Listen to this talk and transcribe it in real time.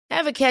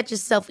Ever catch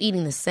yourself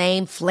eating the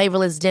same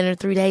flavorless dinner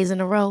 3 days in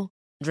a row?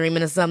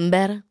 Dreaming of something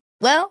better?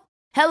 Well,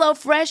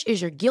 HelloFresh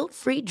is your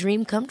guilt-free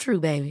dream come true,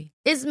 baby.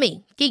 It's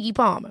me, Keke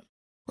Palmer.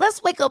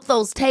 Let's wake up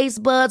those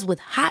taste buds with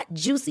hot,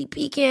 juicy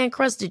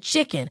pecan-crusted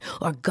chicken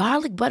or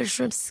garlic butter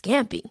shrimp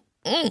scampi.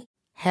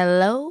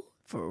 Hello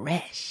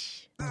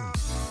Fresh.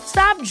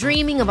 Stop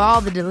dreaming of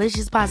all the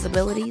delicious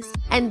possibilities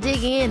and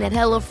dig in at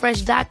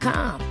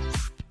HelloFresh.com.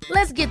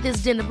 Let's get this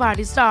dinner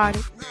party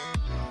started.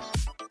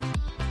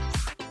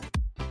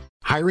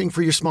 Hiring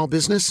for your small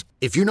business?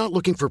 If you're not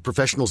looking for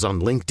professionals on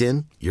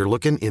LinkedIn, you're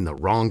looking in the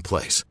wrong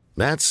place.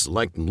 That's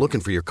like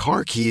looking for your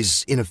car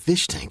keys in a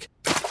fish tank.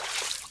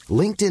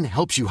 LinkedIn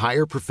helps you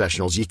hire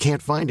professionals you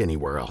can't find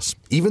anywhere else,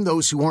 even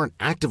those who aren't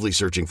actively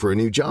searching for a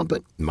new job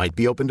but might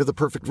be open to the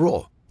perfect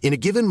role. In a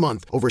given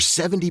month, over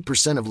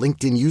 70% of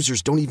LinkedIn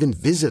users don't even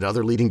visit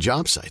other leading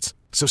job sites.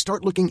 So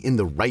start looking in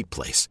the right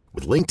place.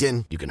 With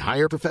LinkedIn, you can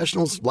hire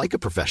professionals like a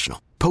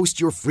professional.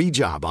 Post your free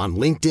job on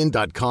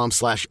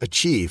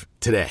linkedin.com/achieve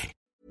today.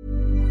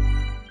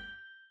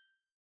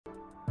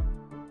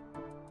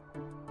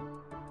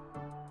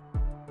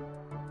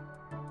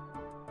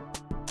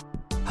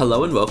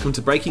 Hello and welcome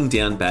to Breaking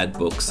Down Bad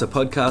Books, a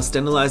podcast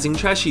analysing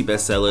trashy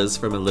bestsellers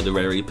from a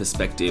literary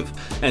perspective.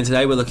 And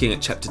today we're looking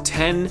at chapter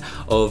 10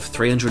 of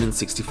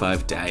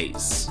 365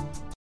 Days.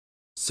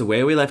 So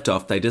where we left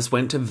off, they just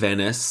went to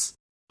Venice,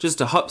 just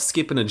a hop,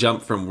 skip and a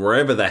jump from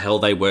wherever the hell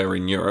they were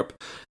in Europe.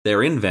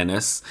 They're in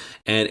Venice,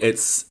 and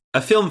it's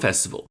a film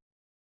festival.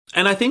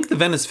 And I think the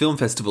Venice Film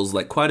Festival is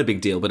like quite a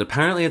big deal, but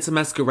apparently it's a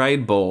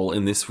masquerade ball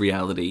in this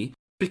reality.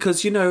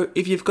 Because, you know,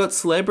 if you've got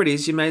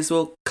celebrities, you may as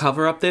well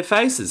cover up their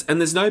faces. And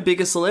there's no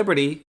bigger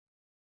celebrity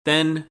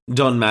than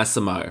Don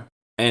Massimo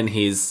and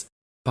his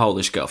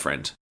Polish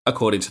girlfriend,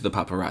 according to the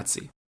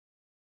paparazzi.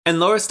 And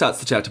Laura starts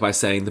the chapter by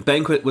saying, the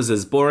banquet was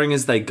as boring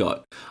as they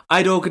got.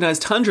 I'd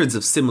organised hundreds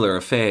of similar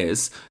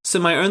affairs, so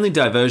my only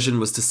diversion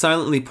was to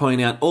silently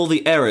point out all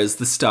the errors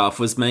the staff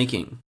was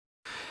making.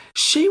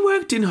 She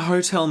worked in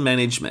hotel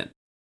management.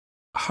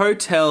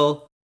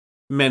 Hotel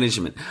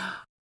management.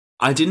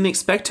 I didn't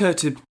expect her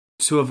to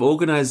have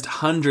organised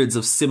hundreds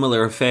of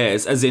similar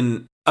affairs, as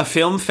in a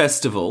film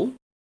festival.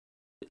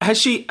 Has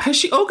she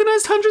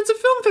organised hundreds of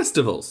film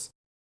festivals?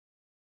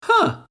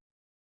 Huh.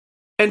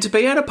 And to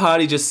be at a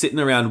party just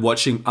sitting around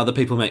watching other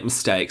people make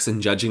mistakes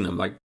and judging them,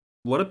 like,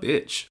 what a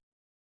bitch.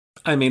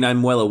 I mean,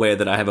 I'm well aware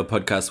that I have a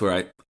podcast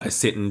where I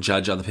sit and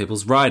judge other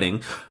people's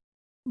writing,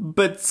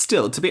 but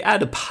still, to be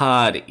at a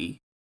party,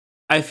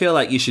 I feel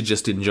like you should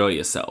just enjoy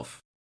yourself.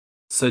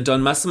 So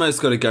Don Massimo's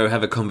got to go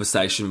have a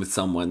conversation with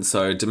someone,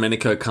 so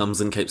Domenico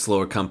comes and keeps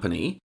Laura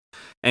company,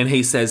 and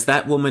he says,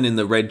 that woman in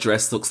the red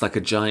dress looks like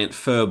a giant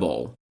fur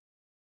ball.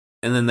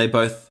 And then they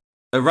both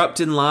erupt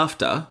in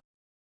laughter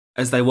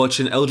as they watch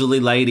an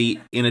elderly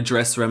lady in a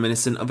dress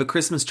reminiscent of a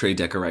Christmas tree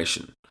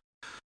decoration.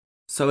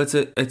 So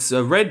it's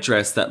a red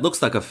dress that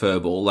looks like a fur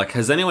ball. Like,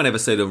 has anyone ever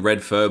seen a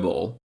red fur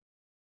ball?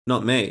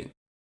 Not me.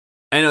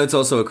 And it's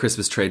also a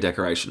Christmas tree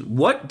decoration.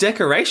 What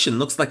decoration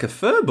looks like a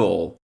fur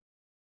ball?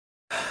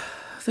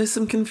 There's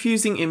some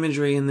confusing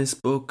imagery in this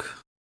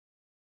book.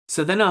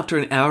 So then after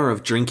an hour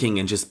of drinking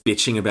and just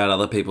bitching about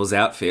other people's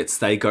outfits,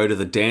 they go to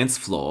the dance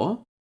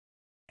floor.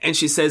 And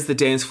she says the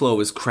dance floor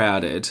was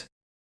crowded.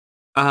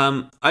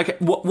 Okay,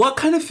 what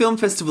kind of film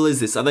festival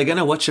is this? Are they going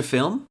to watch a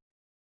film?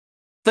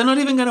 They're not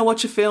even going to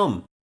watch a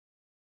film.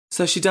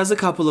 So she does a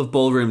couple of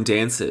ballroom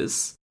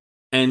dances.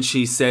 And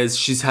she says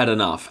she's had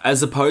enough.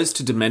 As opposed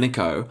to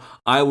Domenico,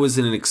 I was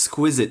an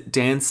exquisite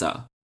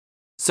dancer.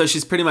 So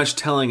she's pretty much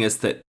telling us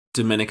that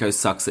Domenico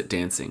sucks at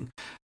dancing.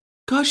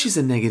 God, she's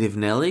a negative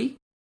Nelly.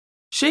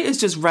 She is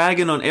just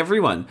ragging on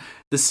everyone.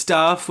 The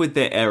staff with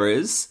their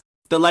errors,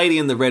 the lady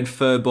in the red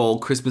fur ball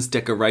Christmas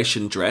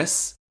decoration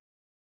dress,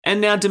 and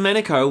now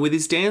Domenico with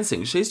his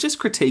dancing. She's just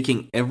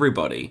critiquing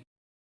everybody.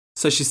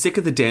 So she's sick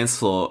of the dance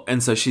floor,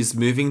 and so she's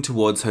moving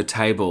towards her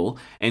table,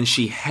 and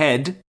she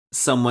had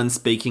someone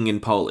speaking in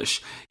Polish.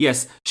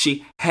 Yes,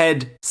 she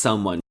had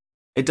someone.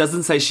 It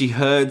doesn't say she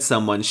heard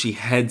someone, she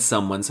had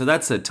someone. So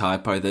that's a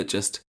typo that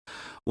just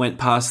went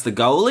past the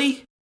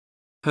goalie.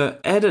 Her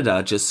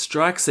editor just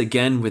strikes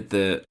again with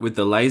the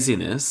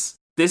laziness.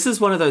 This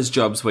is one of those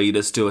jobs where you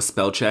just do a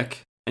spell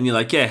check and you're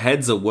like, yeah,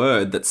 head's a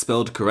word that's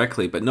spelled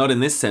correctly, but not in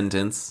this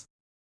sentence.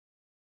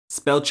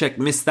 Spell check,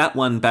 missed that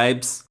one,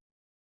 babes.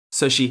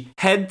 So she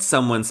had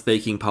someone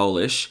speaking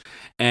Polish,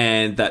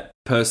 and that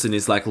person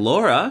is like,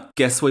 Laura,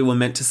 guess we were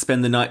meant to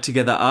spend the night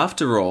together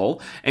after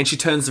all. And she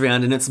turns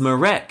around and it's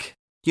Marek.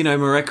 You know,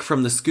 Marek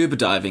from the scuba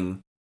diving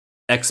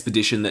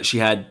expedition that she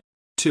had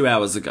 2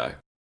 hours ago.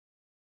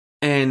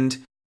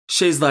 And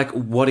she's like,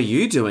 what are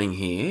you doing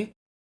here?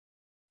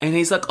 And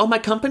he's like, oh, my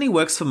company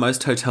works for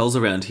most hotels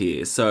around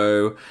here,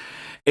 so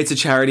it's a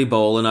charity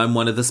ball and I'm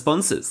one of the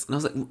sponsors. And I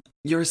was like,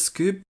 you're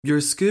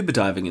a scuba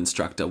diving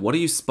instructor. What are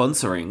you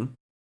sponsoring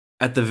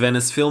at the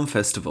Venice Film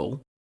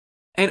Festival?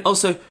 And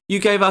also, you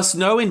gave us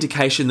no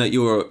indication that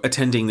you were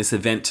attending this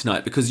event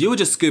tonight because you were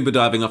just scuba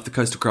diving off the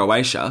coast of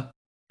Croatia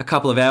a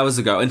couple of hours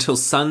ago until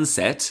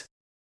sunset,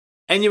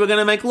 and you were going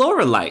to make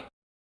Laura late.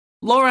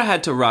 Laura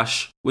had to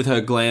rush with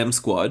her glam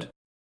squad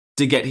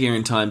to get here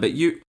in time, but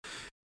you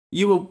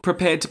were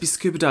prepared to be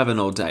scuba diving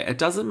all day. It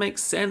doesn't make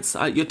sense.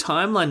 Your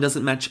timeline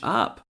doesn't match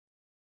up.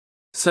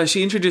 So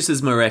she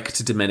introduces Marek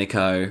to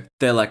Domenico.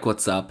 They're like,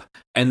 what's up?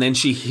 And then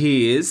she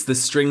hears the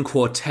string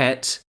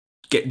quartet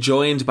get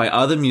joined by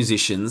other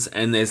musicians,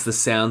 and there's the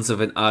sounds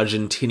of an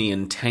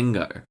Argentinian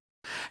tango.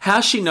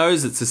 How she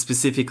knows it's a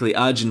specifically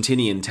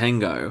Argentinian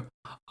tango,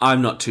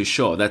 I'm not too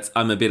sure.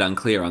 I'm a bit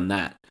unclear on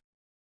that.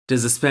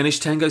 Does a Spanish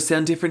tango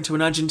sound different to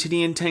an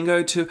Argentinian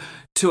tango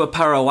to a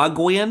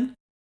Paraguayan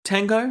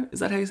tango? Is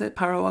that how you say it?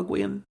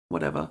 Paraguayan?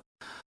 Whatever.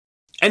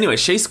 Anyway,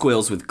 she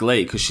squeals with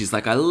glee because she's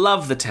like, I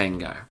love the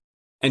tango.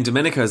 And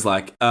Domenico's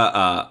like,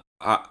 I'm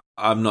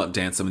not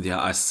dancing with you,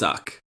 I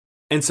suck.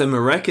 And so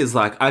Marek is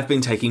like, I've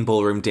been taking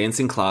ballroom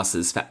dancing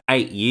classes for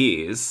 8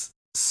 years,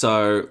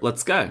 so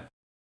let's go.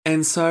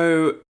 And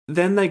so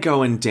then they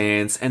go and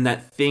dance, and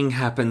that thing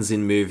happens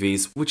in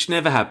movies, which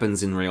never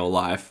happens in real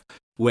life,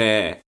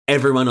 where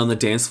everyone on the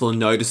dance floor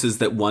notices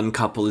that one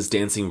couple is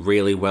dancing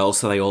really well,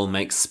 so they all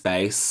make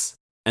space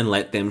and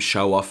let them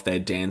show off their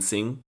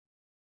dancing.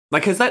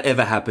 Like, has that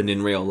ever happened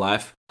in real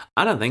life?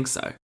 I don't think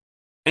so.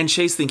 And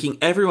she's thinking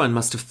everyone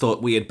must have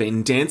thought we had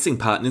been dancing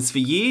partners for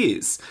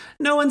years.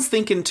 No one's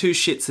thinking two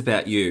shits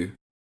about you.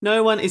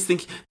 No one is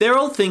thinking... They're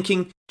all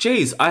thinking,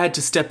 geez, I had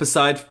to step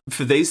aside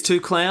for these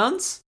two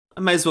clowns?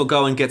 I may as well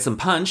go and get some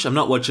punch. I'm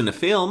not watching a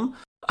film.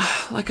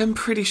 Like, I'm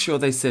pretty sure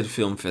they said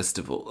film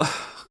festival.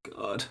 Oh,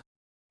 God.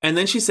 And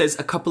then she says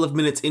a couple of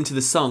minutes into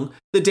the song,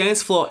 the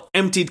dance floor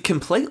emptied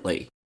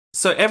completely.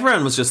 So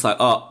everyone was just like,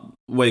 oh,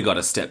 we got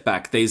to step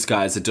back. These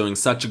guys are doing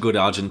such a good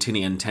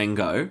Argentinian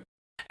tango.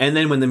 And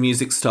then when the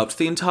music stopped,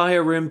 the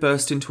entire room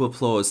burst into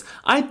applause.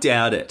 I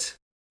doubt it.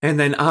 And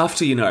then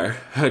after,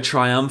 her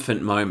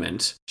triumphant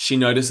moment, she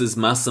notices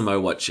Massimo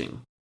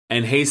watching.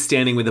 And he's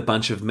standing with a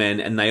bunch of men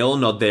and they all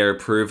nod their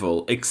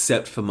approval,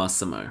 except for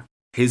Massimo.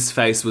 His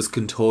face was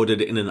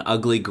contorted in an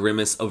ugly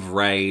grimace of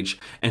rage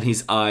and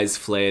his eyes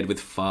flared with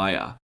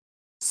fire.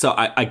 So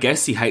I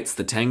guess he hates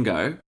the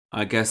tango.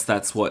 I guess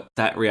that's what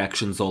that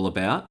reaction's all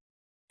about.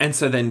 And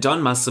so then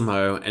Don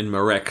Massimo and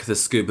Marek, the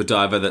scuba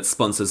diver that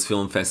sponsors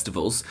film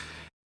festivals,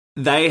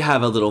 they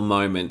have a little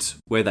moment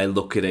where they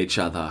look at each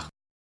other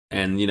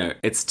and,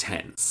 it's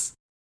tense.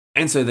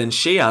 And so then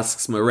she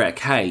asks Marek,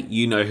 hey,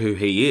 you know who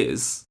he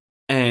is?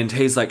 And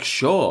he's like,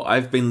 sure,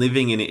 I've been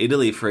living in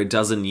Italy for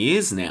 12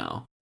 years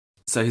now.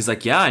 So he's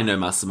like, yeah, I know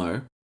Massimo.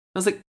 I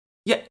was like,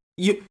 yeah,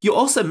 you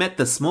also met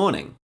this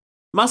morning.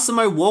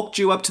 Massimo walked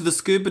you up to the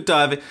scuba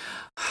diving.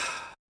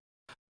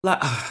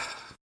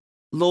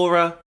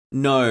 Laura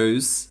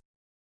knows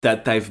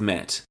that they've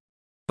met.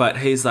 But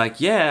he's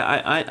like,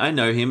 yeah, I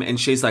know him. And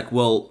she's like,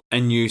 well,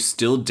 and you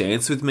still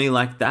dance with me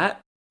like that?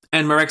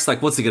 And Marek's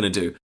like, what's he going to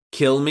do?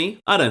 Kill me?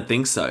 I don't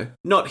think so.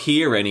 Not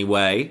here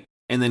anyway.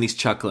 And then he's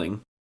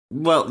chuckling.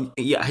 Well,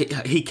 yeah,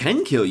 he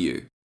can kill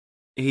you.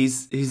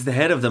 He's the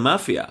head of the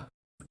mafia.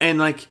 And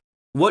like,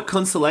 what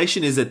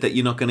consolation is it that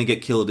you're not going to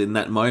get killed in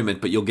that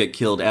moment, but you'll get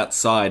killed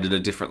outside at a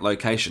different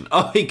location?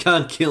 Oh, he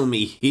can't kill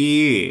me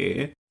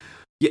here.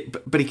 Yeah,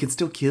 but he can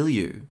still kill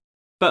you.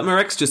 But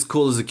Marek's just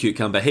cool as a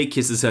cucumber. He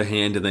kisses her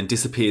hand and then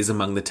disappears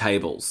among the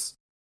tables.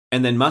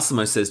 And then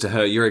Massimo says to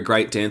her, you're a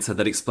great dancer.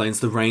 That explains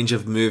the range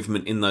of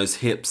movement in those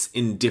hips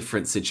in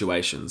different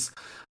situations.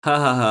 Ha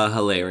ha ha,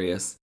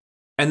 hilarious.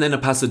 And then a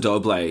Paso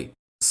Doble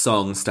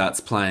song starts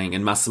playing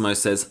and Massimo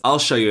says, I'll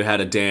show you how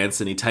to dance.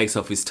 And he takes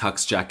off his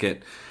tux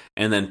jacket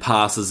and then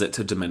passes it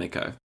to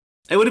Domenico.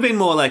 It would have been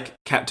more like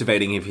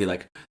captivating if he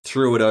like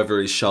threw it over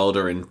his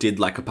shoulder and did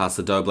like a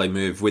Paso Doble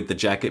move with the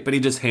jacket, but he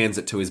just hands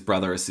it to his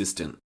brother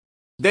assistant.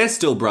 They're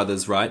still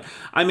brothers, right?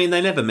 I mean,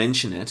 they never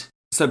mention it.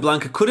 So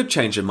Blanca could have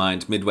changed her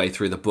mind midway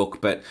through the book,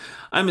 but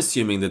I'm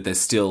assuming that they're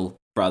still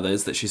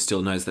brothers, that she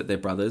still knows that they're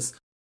brothers.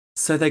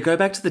 So they go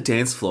back to the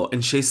dance floor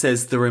and she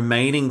says the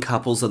remaining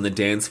couples on the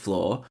dance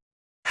floor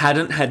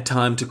hadn't had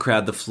time to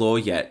crowd the floor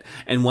yet,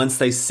 and once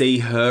they see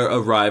her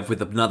arrive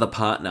with another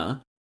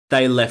partner,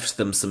 they left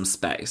them some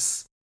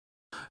space.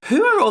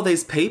 Who are all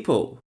these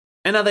people?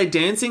 And are they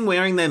dancing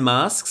wearing their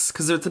masks?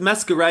 Because it's a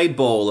masquerade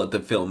ball at the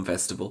film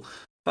festival.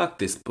 Fuck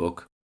this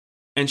book.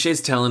 And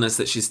she's telling us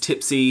that she's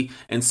tipsy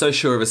and so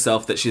sure of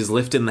herself that she's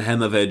lifting the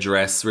hem of her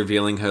dress,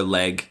 revealing her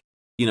leg,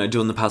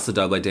 doing the Paso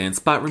Doble dance.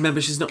 But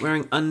remember, she's not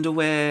wearing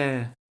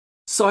underwear.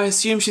 So I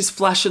assume she's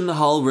flashing the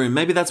whole room.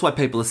 Maybe that's why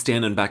people are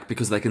standing back,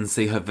 because they can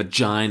see her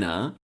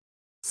vagina.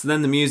 So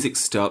then the music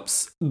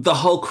stops. The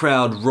whole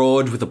crowd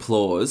roared with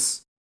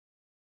applause.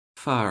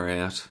 Far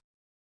out.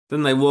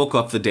 Then they walk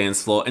off the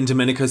dance floor and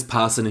Domenico's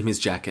passing him his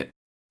jacket.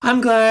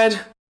 I'm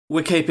glad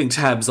we're keeping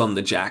tabs on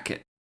the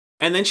jacket.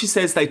 And then she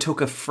says they took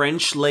a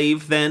French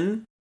leave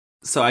then.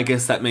 So I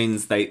guess that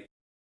means they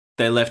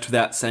left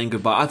without saying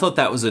goodbye. I thought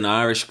that was an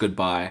Irish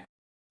goodbye.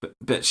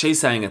 But she's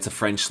saying it's a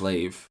French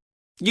leave.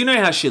 You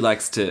know how she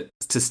likes to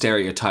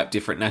stereotype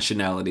different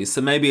nationalities,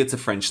 so maybe it's a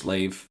French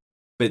leave.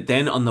 But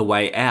then on the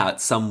way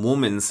out, some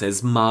woman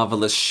says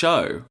marvellous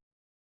show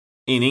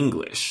in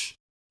English.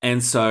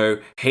 And so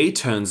he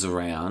turns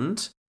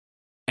around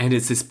and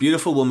it's this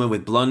beautiful woman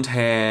with blonde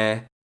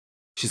hair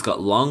She's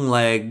got long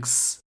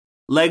legs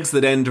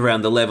that end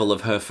around the level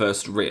of her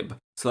first rib.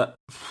 So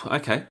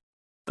okay,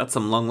 that's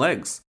some long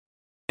legs.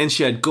 And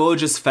she had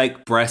gorgeous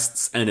fake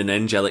breasts and an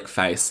angelic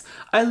face.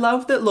 I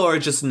love that Laura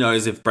just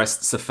knows if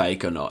breasts are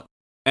fake or not.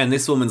 And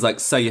this woman's like,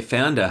 so you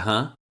found her,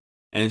 huh?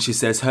 And she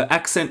says, her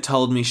accent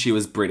told me she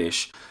was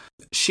British.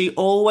 She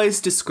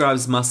always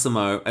describes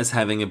Massimo as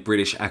having a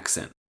British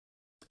accent.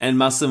 And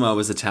Massimo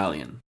is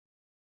Italian.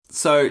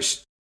 So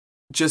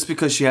just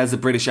because she has a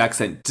British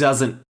accent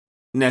doesn't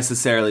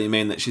necessarily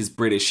mean that she's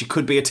British. She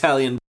could be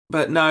Italian.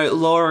 But no,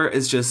 Laura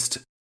is just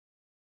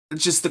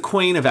the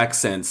queen of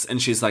accents.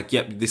 And she's like,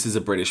 yep, this is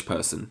a British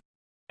person.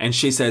 And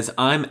she says,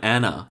 I'm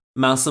Anna,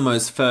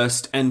 Massimo's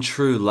first and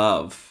true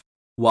love,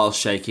 while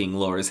shaking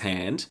Laura's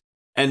hand.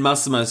 And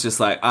Massimo's just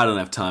like, I don't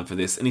have time for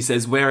this. And he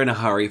says, we're in a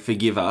hurry,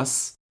 forgive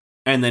us.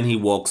 And then he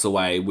walks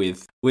away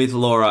with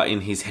Laura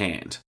in his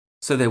hand.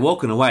 So they're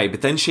walking away,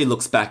 but then she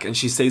looks back and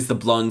she sees the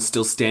blonde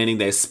still standing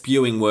there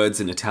spewing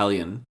words in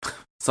Italian.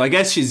 So I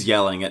guess she's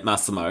yelling at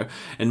Massimo,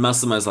 and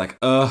Massimo's like,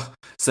 ugh.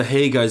 So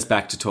he goes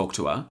back to talk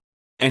to her,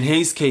 and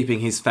he's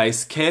keeping his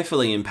face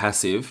carefully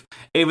impassive,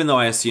 even though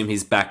I assume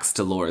his back's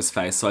to Laura's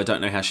face, so I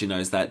don't know how she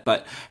knows that.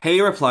 But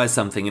he replies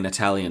something in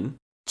Italian.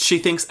 She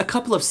thinks a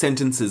couple of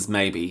sentences,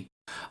 maybe.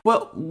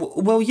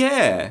 Well,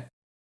 yeah.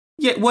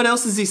 Yeah, what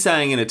else is he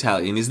saying in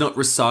Italian? He's not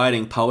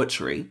reciting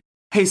poetry.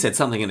 He said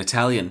something in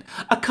Italian.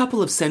 A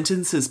couple of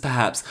sentences,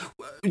 perhaps.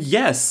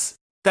 Yes,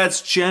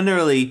 that's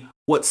generally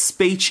what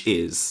speech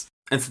is.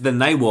 And so then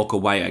they walk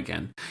away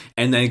again.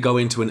 And they go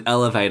into an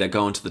elevator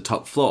going to the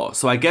top floor.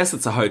 So I guess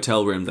it's a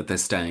hotel room that they're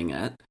staying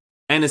at.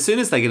 And as soon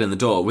as they get in the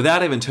door,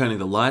 without even turning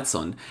the lights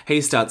on,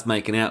 he starts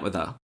making out with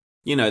her.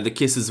 You know, the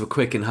kisses were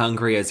quick and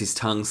hungry as his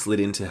tongue slid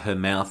into her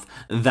mouth.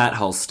 That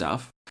whole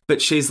stuff.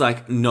 But she's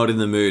like not in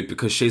the mood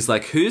because she's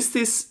like, who's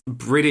this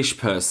British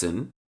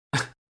person?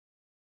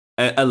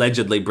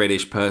 Allegedly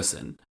British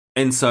person.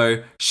 And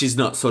so she's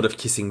not sort of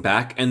kissing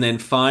back. And then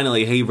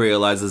finally he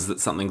realizes that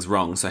something's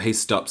wrong. So he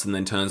stops and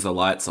then turns the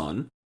lights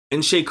on.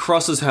 And she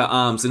crosses her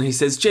arms and he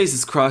says,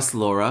 Jesus Christ,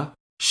 Laura,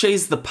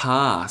 she's the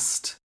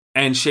past.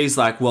 And she's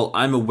like, well,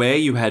 I'm aware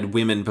you had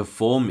women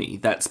before me.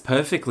 That's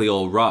perfectly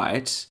all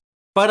right.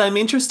 But I'm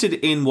interested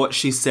in what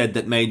she said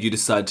that made you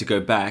decide to go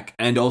back.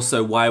 And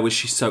also, why was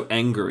she so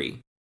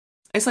angry?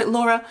 It's like,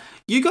 Laura,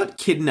 you got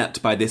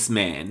kidnapped by this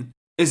man.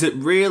 Is it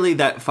really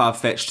that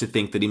far-fetched to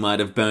think that he might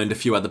have burned a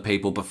few other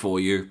people before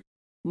you?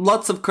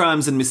 Lots of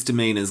crimes and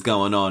misdemeanors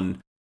going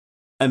on,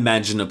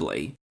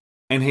 imaginably.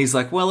 And he's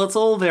like, well, it's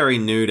all very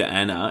new to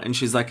Anna. And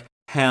she's like,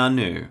 how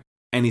new?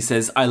 And he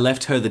says, I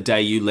left her the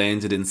day you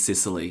landed in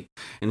Sicily.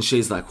 And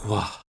she's like,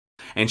 whoa.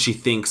 And she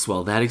thinks,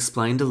 well, that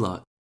explained a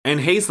lot.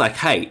 And he's like,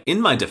 hey,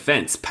 in my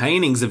defense,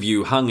 paintings of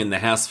you hung in the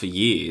house for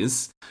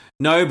years.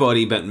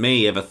 Nobody but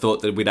me ever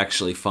thought that we'd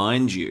actually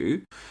find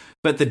you.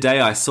 But the day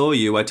I saw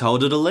you, I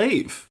told her to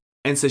leave.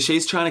 And so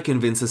she's trying to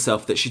convince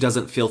herself that she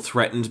doesn't feel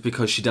threatened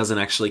because she doesn't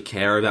actually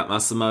care about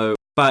Massimo.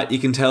 But you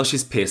can tell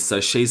she's pissed, so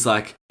she's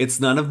like, it's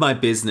none of my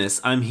business.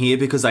 I'm here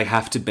because I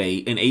have to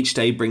be, and each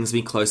day brings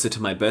me closer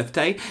to my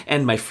birthday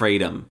and my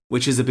freedom.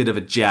 Which is a bit of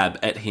a jab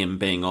at him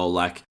being all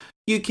like,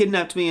 you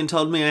kidnapped me and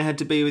told me I had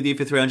to be with you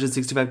for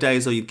 365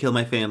 days or you'd kill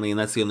my family and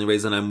that's the only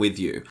reason I'm with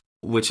you.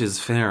 Which is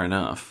fair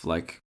enough.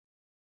 Like,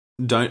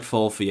 don't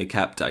fall for your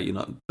captor, you're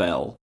not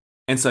Belle.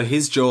 And so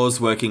his jaw's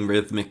working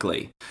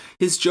rhythmically.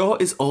 His jaw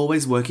is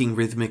always working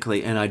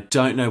rhythmically and I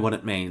don't know what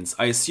it means.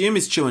 I assume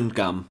he's chewing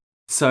gum.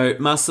 So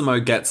Massimo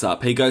gets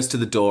up, he goes to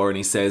the door and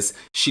he says,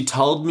 she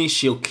told me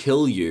she'll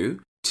kill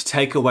you to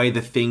take away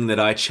the thing that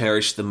I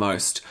cherish the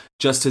most,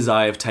 just as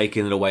I have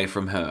taken it away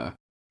from her.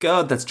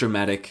 God, that's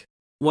dramatic.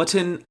 What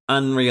an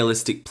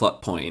unrealistic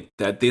plot point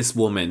that this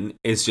woman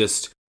is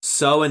just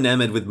so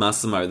enamored with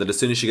Massimo that as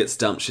soon as she gets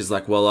dumped, she's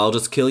like, well, I'll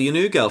just kill your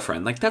new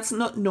girlfriend. Like, that's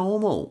not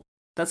normal.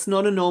 That's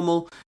not a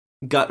normal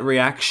gut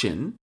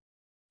reaction.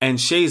 And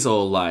she's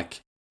all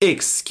like,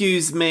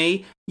 excuse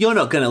me, you're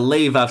not going to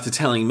leave after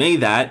telling me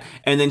that.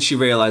 And then she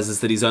realizes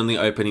that he's only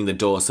opening the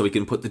door so he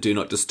can put the do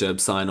not disturb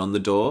sign on the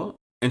door.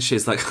 And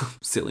she's like,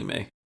 silly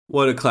me.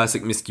 What a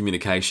classic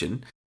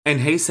miscommunication.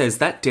 And he says,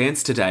 that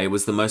dance today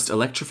was the most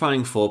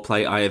electrifying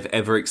foreplay I have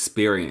ever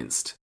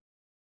experienced.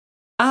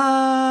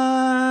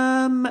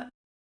 How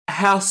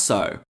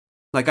so?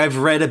 Like, I've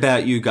read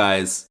about you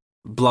guys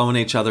blowing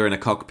each other in a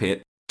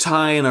cockpit,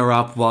 tying her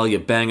up while you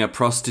bang a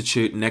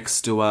prostitute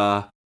next to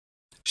her.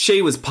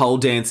 She was pole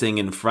dancing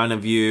in front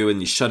of you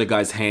and you shot a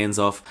guy's hands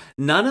off.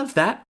 None of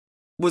that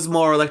was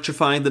more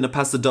electrifying than a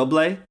Paso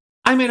Doble.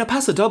 I mean, a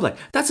Paso Doble,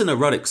 that's an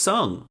erotic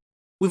song.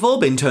 We've all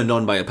been turned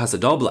on by a Paso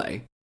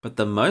Doble. But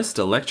the most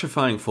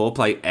electrifying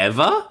foreplay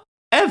ever?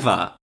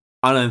 Ever?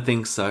 I don't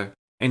think so.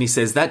 And he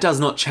says, that does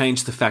not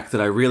change the fact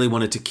that I really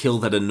wanted to kill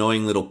that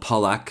annoying little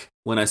Pollack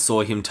when I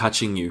saw him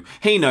touching you.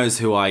 He knows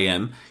who I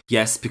am.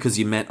 Yes, because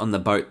you met on the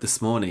boat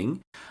this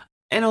morning.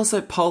 And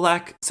also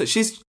Pollack, so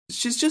she's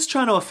just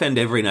trying to offend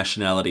every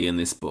nationality in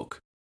this book.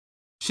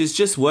 She's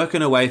just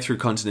working her way through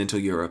continental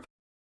Europe.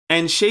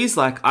 And she's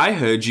like, I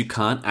heard you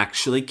can't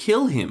actually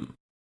kill him.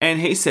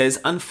 And he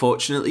says,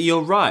 unfortunately,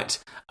 you're right.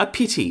 A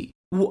pity.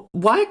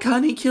 Why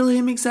can't he kill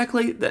him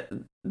exactly?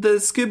 The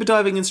scuba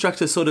diving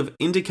instructor sort of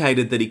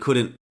indicated that he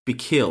couldn't be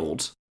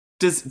killed.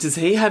 Does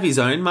he have his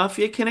own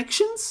mafia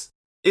connections?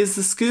 Is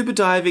the scuba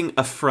diving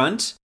a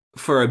front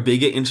for a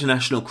bigger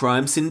international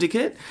crime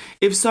syndicate?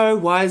 If so,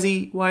 why is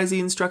he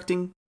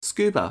instructing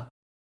scuba?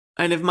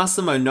 And if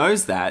Massimo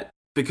knows that,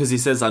 because he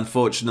says,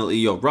 unfortunately,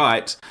 you're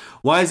right,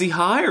 why is he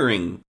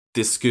hiring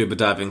this scuba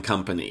diving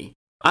company?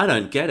 I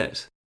don't get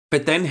it.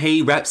 But then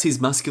he wraps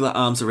his muscular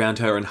arms around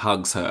her and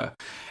hugs her.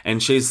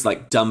 And she's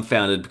like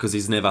dumbfounded because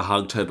he's never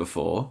hugged her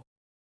before,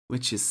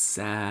 which is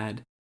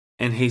sad.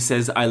 And he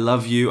says, I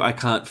love you, I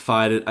can't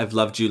fight it, I've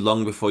loved you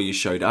long before you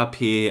showed up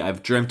here,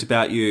 I've dreamt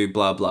about you,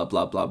 blah, blah,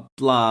 blah, blah,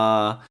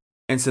 blah.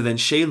 And so then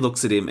she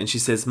looks at him and she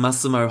says,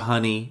 Massimo,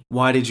 honey,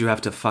 why did you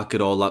have to fuck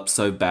it all up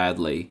so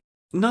badly?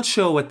 Not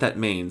sure what that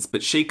means,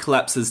 but she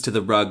collapses to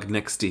the rug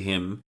next to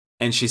him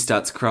and she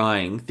starts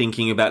crying,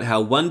 thinking about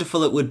how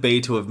wonderful it would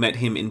be to have met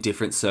him in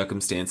different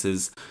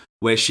circumstances,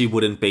 where she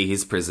wouldn't be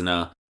his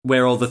prisoner,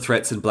 where all the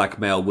threats and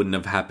blackmail wouldn't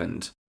have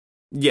happened.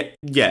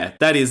 Yeah,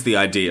 that is the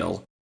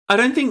ideal. I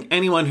don't think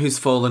anyone who's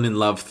fallen in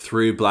love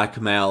through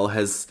blackmail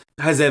has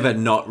ever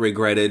not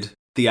regretted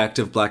the act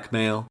of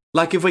blackmail.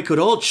 Like, if we could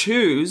all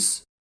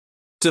choose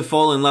to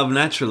fall in love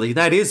naturally,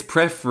 that is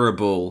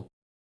preferable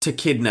to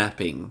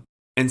kidnapping.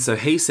 And so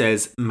he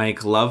says,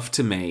 make love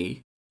to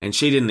me. And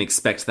she didn't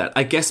expect that.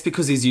 I guess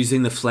because he's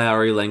using the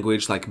flowery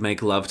language, like,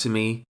 make love to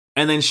me.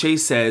 And then she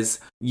says,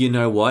 you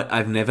know what?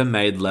 I've never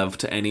made love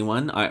to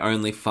anyone. I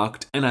only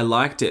fucked and I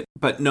liked it.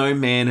 But no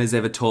man has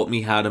ever taught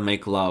me how to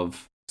make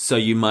love. So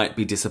you might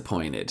be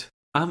disappointed.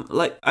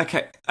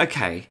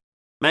 Okay.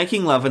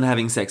 Making love and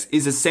having sex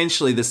is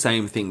essentially the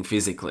same thing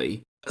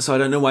physically. So I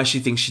don't know why she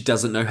thinks she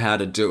doesn't know how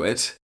to do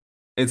it.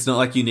 It's not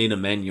like you need a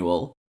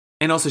manual.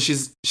 And also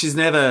she's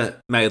never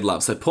made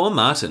love. So poor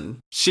Martin,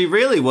 she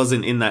really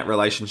wasn't in that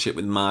relationship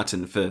with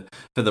Martin for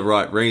the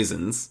right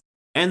reasons.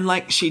 And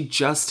like, she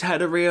just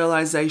had a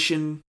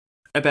realization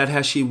about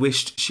how she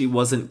wished she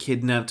wasn't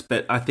kidnapped,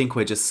 but I think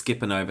we're just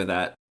skipping over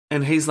that.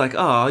 And he's like,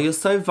 oh, you're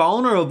so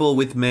vulnerable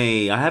with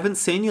me. I haven't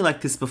seen you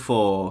like this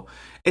before.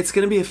 It's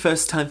going to be a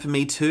first time for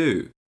me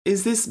too.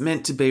 Is this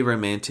meant to be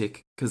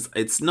romantic? Because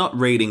it's not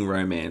reading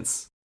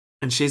romance.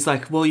 And she's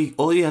like, well,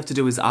 all you have to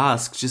do is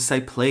ask. Just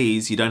say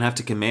please. You don't have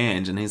to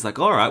command. And he's like,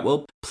 all right,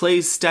 well,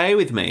 please stay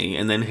with me.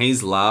 And then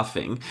he's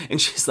laughing.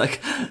 And she's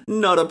like,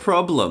 not a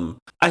problem.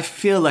 I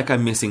feel like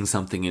I'm missing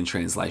something in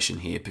translation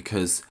here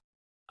because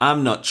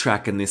I'm not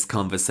tracking this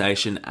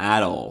conversation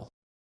at all.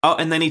 Oh,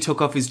 and then he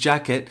took off his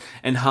jacket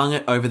and hung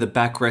it over the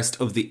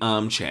backrest of the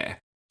armchair,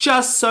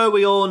 just so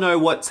we all know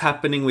what's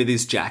happening with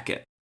his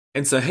jacket.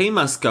 And so he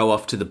must go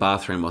off to the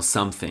bathroom or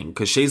something,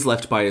 because she's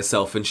left by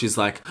herself and she's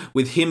like,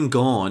 with him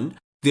gone,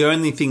 the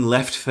only thing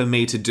left for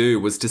me to do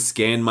was to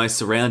scan my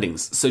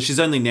surroundings. So she's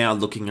only now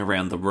looking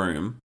around the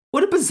room.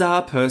 What a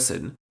bizarre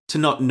person to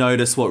not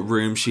notice what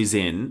room she's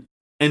in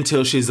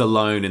until she's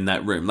alone in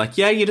that room. Like,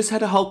 yeah, you just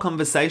had a whole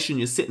conversation,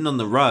 you're sitting on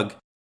the rug,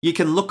 you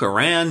can look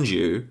around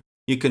you.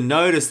 You can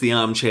notice the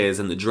armchairs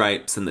and the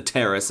drapes and the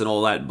terrace and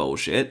all that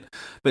bullshit,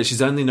 but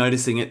she's only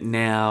noticing it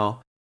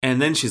now.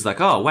 And then she's like,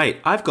 oh, wait,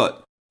 I've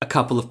got a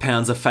couple of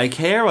pounds of fake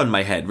hair on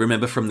my head,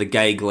 remember from the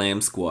gay glam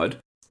squad?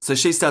 So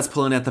she starts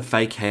pulling out the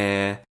fake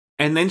hair,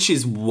 and then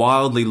she's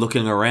wildly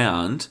looking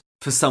around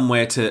for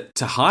somewhere to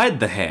hide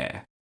the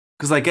hair,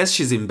 because I guess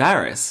she's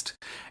embarrassed.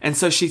 And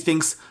so she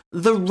thinks,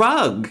 the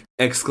rug! !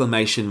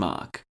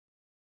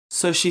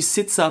 So she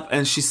sits up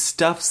and she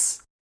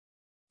stuffs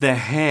the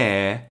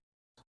hair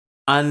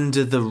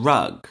under the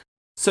rug.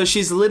 So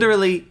she's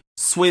literally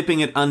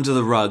sweeping it under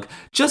the rug,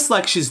 just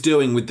like she's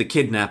doing with the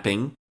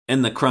kidnapping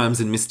and the crimes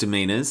and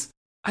misdemeanors.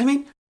 I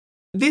mean,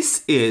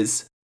 this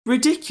is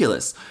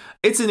ridiculous.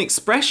 It's an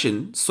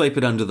expression, sweep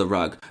it under the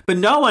rug, but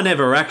no one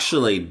ever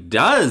actually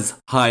does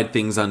hide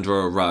things under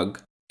a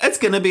rug. It's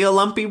going to be a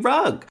lumpy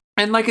rug.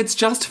 And like, it's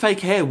just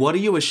fake hair. What are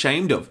you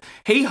ashamed of?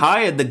 He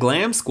hired the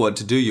glam squad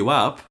to do you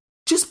up.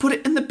 Just put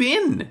it in the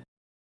bin.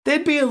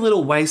 There'd be a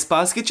little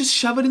wastebasket, just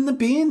shove it in the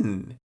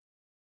bin.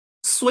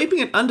 Sweeping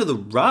it under the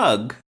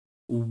rug?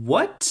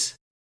 What?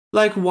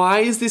 Like, why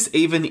is this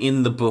even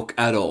in the book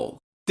at all?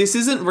 This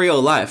isn't real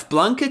life.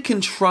 Blanca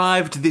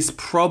contrived this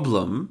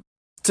problem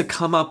to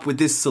come up with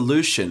this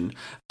solution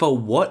for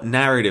what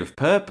narrative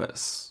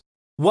purpose?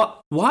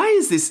 Why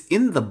is this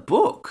in the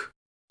book?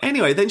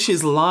 Anyway, then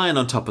she's lying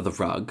on top of the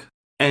rug,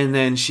 and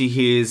then she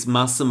hears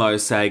Massimo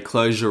say,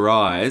 close your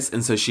eyes,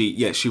 and so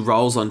she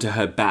rolls onto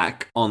her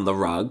back on the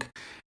rug,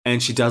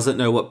 and she doesn't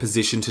know what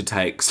position to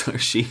take, so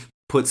she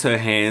puts her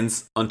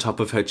hands on top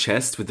of her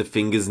chest with the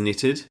fingers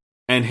knitted.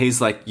 And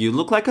he's like, you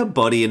look like a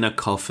body in a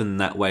coffin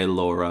that way,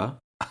 Laura.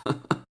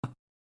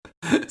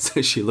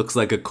 So she looks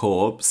like a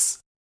corpse.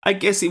 I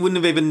guess he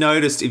wouldn't have even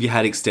noticed if you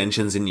had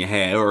extensions in your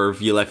hair or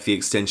if you left the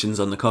extensions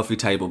on the coffee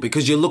table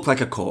because you look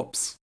like a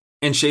corpse.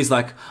 And she's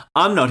like,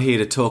 I'm not here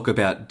to talk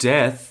about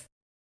death,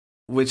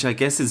 which I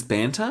guess is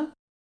banter.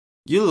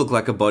 You look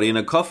like a body in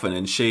a coffin.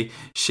 And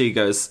she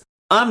goes,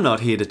 I'm not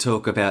here to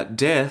talk about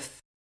death.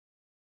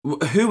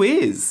 Who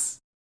is?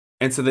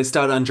 And so they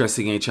start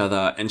undressing each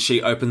other, and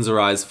she opens her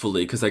eyes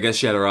fully, because I guess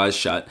she had her eyes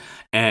shut,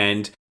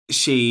 and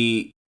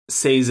she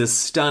sees a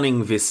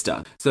stunning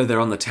vista. So they're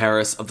on the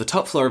terrace of the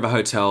top floor of a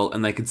hotel,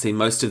 and they can see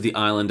most of the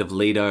island of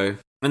Lido.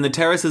 And the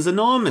terrace is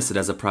enormous. It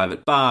has a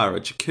private bar, a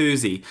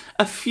jacuzzi,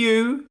 a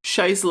few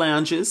chaise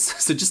lounges,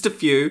 so just a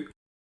few,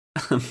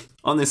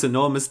 on this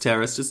enormous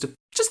terrace, just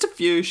a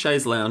few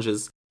chaise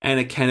lounges,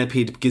 and a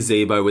canopied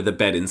gazebo with a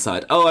bed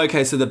inside. Oh,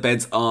 okay, so the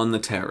bed's on the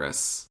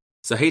terrace.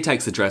 So he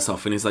takes the dress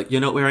off and he's like,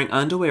 "You're not wearing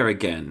underwear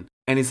again."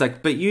 And he's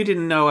like, "But you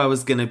didn't know I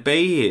was going to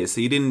be here,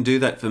 so you didn't do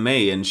that for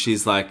me." And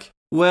she's like,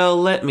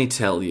 "Well, let me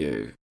tell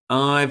you.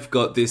 I've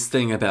got this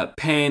thing about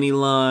panty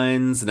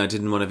lines, and I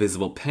didn't want a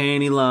visible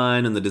panty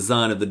line, and the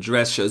design of the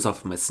dress shows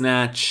off my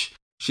snatch."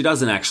 She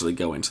doesn't actually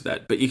go into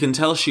that, but you can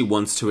tell she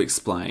wants to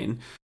explain.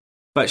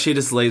 But she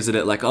just leaves it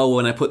at like, "Oh,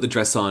 when I put the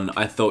dress on,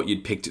 I thought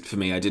you'd picked it for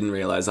me. I didn't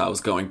realise I was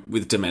going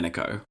with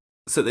Domenico."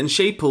 So then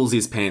she pulls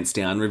his pants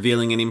down,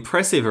 revealing an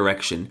impressive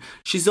erection.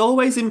 She's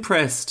always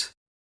impressed.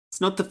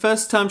 It's not the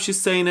first time she's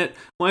seen it,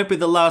 won't be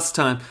the last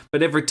time,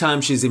 but every time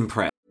she's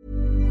impressed.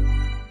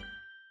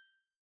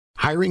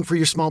 Hiring for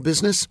your small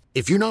business?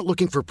 If you're not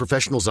looking for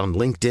professionals on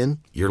LinkedIn,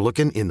 you're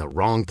looking in the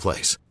wrong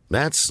place.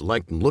 That's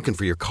like looking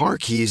for your car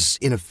keys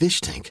in a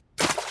fish tank.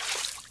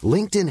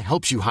 LinkedIn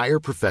helps you hire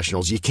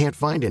professionals you can't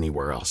find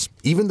anywhere else,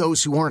 even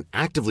those who aren't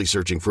actively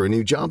searching for a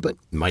new job but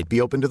might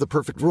be open to the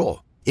perfect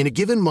role. In a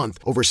given month,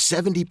 over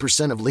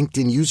 70% of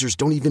LinkedIn users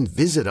don't even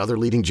visit other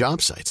leading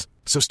job sites.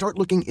 So start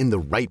looking in the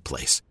right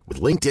place.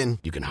 With LinkedIn,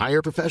 you can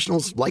hire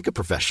professionals like a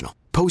professional.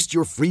 Post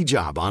your free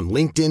job on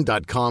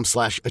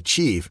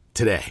linkedin.com/achieve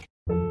today.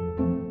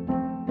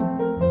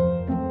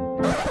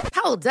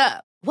 Hold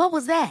up. What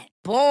was that?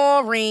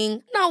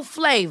 Boring. No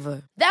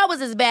flavor. That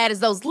was as bad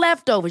as those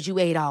leftovers you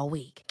ate all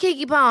week.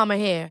 Keke Palmer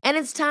here, and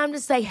it's time to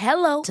say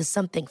hello to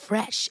something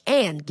fresh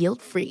and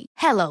guilt-free.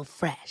 Hello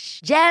Fresh.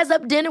 Jazz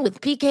up dinner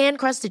with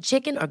pecan-crusted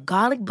chicken or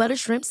garlic butter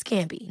shrimp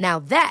scampi. Now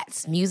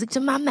that's music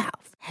to my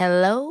mouth.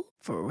 Hello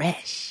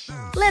Fresh.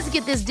 Let's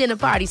get this dinner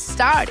party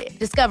started.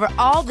 Discover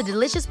all the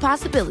delicious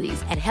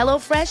possibilities at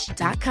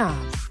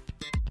hellofresh.com.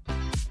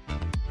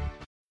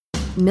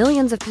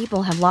 Millions of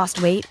people have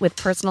lost weight with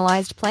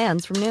personalized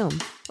plans from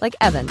Noom. Like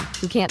Evan,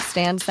 who can't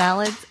stand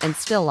salads and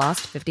still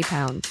lost 50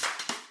 pounds.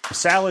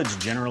 Salads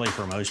generally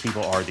for most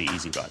people are the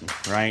easy button,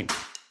 right?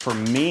 For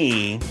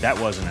me, that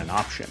wasn't an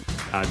option.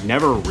 I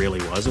never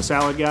really was a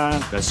salad guy.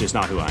 That's just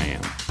not who I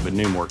am. But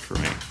Noom worked for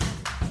me.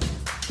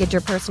 Get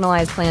your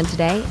personalized plan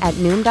today at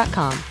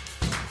Noom.com.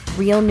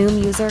 Real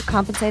Noom user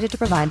compensated to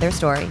provide their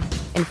story.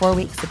 In 4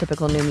 weeks, the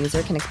typical Noom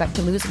user can expect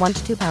to lose 1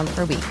 to 2 pounds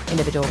per week.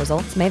 Individual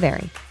results may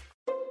vary.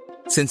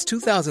 Since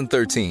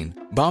 2013,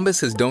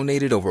 Bombas has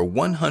donated over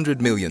 100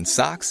 million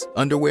socks,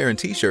 underwear, and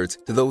T-shirts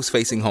to those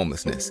facing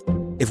homelessness.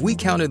 If we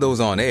counted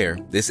those on air,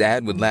 this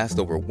ad would last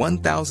over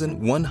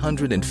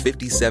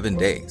 1,157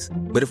 days.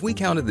 But if we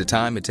counted the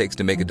time it takes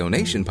to make a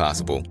donation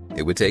possible,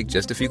 it would take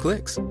just a few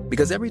clicks.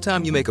 Because every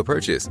time you make a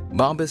purchase,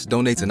 Bombas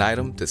donates an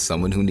item to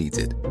someone who needs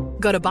it.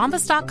 Go to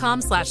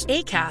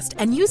bombas.com/ACAST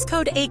and use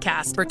code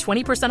ACAST for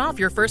 20% off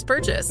your first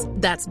purchase.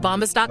 That's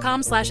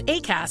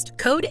bombas.com/ACAST,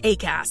 code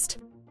ACAST.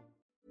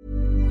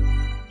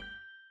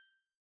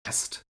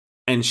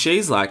 And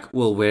she's like,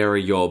 "Well, where are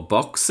your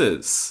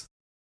boxers?"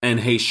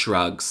 And he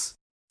shrugs.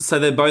 So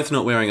they're both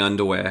not wearing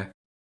underwear.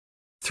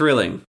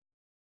 Thrilling.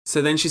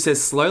 So then she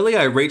says, "Slowly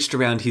I reached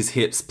around his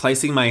hips,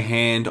 placing my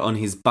hand on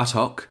his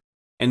buttock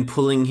and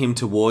pulling him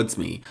towards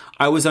me.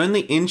 I was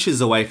only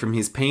inches away from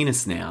his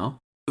penis now."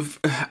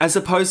 As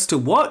opposed to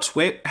what?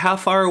 How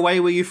far away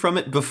were you from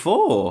it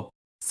before?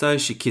 So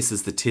she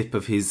kisses the tip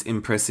of his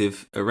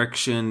impressive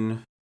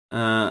erection.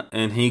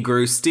 And he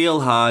grew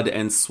steel hard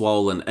and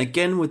swollen,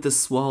 again with the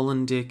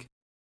swollen dick.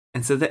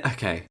 And so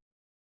okay.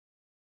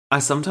 I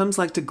sometimes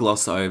like to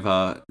gloss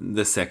over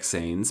the sex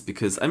scenes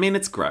because, I mean,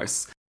 it's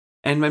gross.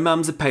 And my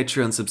mum's a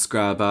Patreon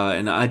subscriber,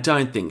 and I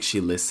don't think she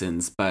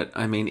listens, but,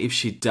 I mean, if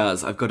she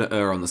does, I've got to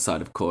err on the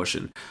side of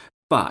caution.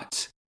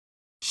 But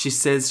she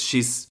says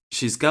she's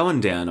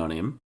going down on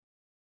him.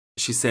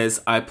 She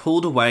says, "I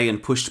pulled away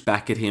and pushed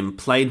back at him,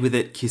 played with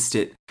it, kissed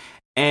it,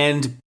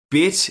 and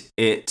bit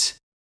it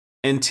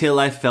until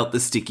I felt the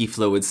sticky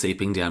fluid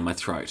seeping down my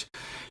throat."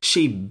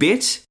 She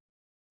bit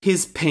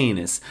his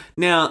penis.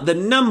 Now, the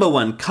number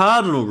one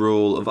cardinal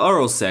rule of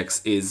oral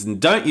sex is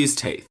don't use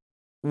teeth.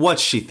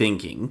 What's she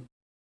thinking?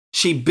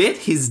 She bit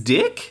his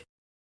dick?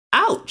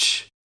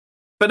 Ouch.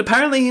 But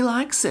apparently he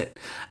likes it.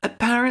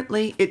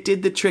 Apparently it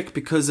did the trick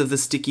because of the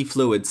sticky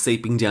fluid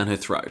seeping down her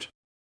throat.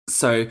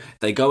 So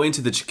they go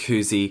into the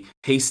jacuzzi,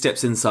 he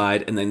steps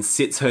inside and then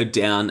sits her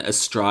down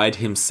astride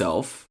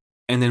himself.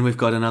 And then we've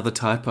got another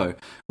typo.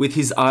 With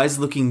his eyes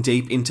looking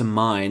deep into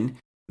mine,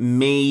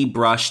 me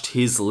brushed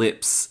his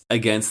lips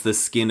against the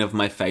skin of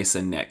my face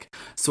and neck.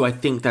 So I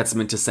think that's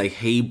meant to say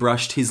he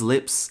brushed his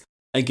lips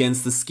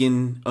against the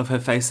skin of her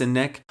face and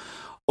neck.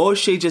 Or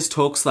she just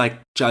talks like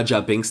Jar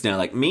Jar Binks now,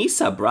 like,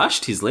 "Misa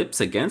brushed his lips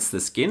against the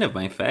skin of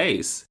my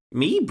face.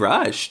 Me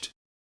brushed."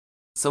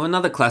 So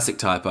another classic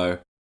typo.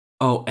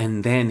 Oh,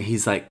 and then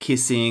he's like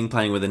kissing,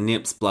 playing with the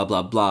nips, blah,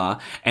 blah, blah.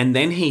 And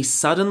then he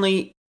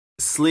suddenly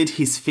slid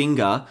his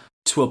finger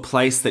to a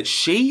place that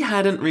she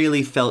hadn't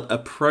really felt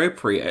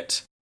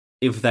appropriate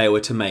if they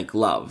were to make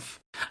love,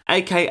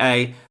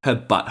 aka her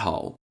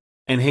butthole.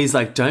 And he's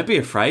like, don't be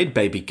afraid,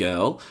 baby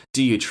girl.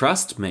 Do you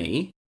trust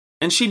me?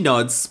 And she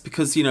nods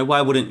because,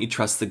 why wouldn't you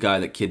trust the guy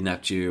that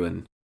kidnapped you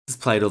and has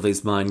played all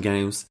these mind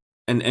games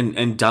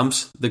and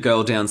dumped the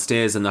girl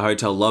downstairs in the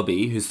hotel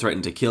lobby who's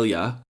threatened to kill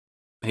you?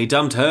 He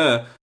dumped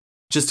her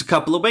just a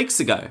couple of weeks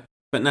ago.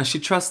 But now she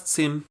trusts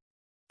him.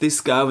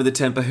 This guy with a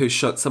temper who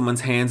shot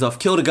someone's hands off,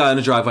 killed a guy in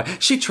a driveway.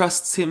 She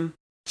trusts him.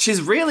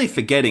 She's really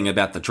forgetting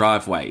about the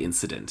driveway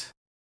incident.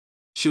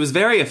 She was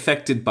very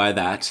affected by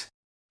that,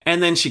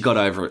 and then she got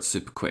over it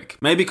super quick.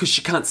 Maybe because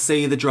she can't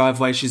see the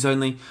driveway. She's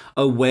only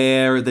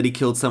aware that he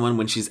killed someone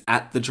when she's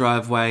at the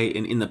driveway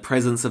and in the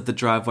presence of the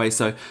driveway.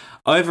 So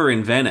over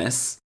in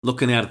Venice,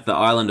 looking out at the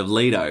island of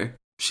Lido,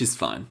 she's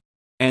fine.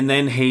 And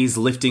then he's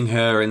lifting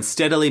her and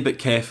steadily but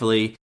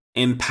carefully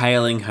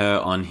impaling her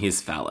on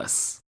his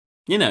phallus.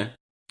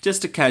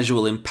 Just a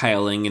casual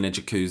impaling in a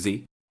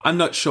jacuzzi. I'm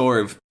not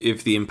sure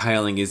if the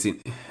impaling is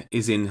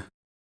in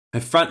her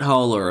front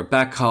hole or a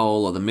back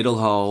hole or the middle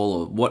hole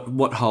or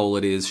what hole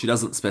it is. She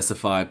doesn't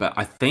specify, but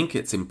I think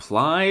it's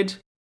implied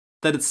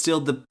that it's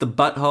still the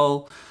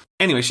butthole.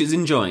 Anyway, she's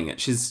enjoying it.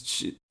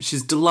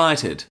 She's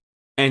delighted.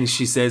 And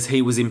she says,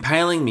 he was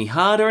impaling me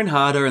harder and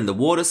harder and the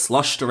water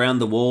sloshed around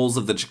the walls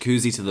of the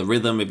jacuzzi to the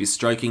rhythm of his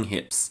stroking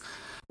hips.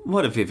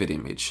 What a vivid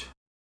image.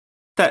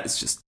 That's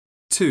just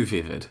too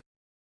vivid.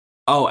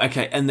 Oh,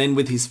 okay. And then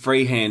with his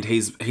free hand,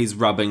 he's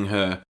rubbing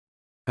her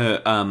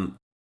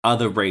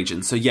other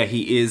region. So yeah,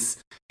 he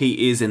is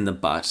in the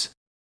butt.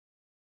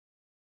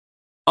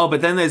 Oh,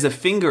 but then there's a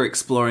finger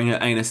exploring her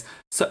anus.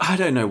 So I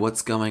don't know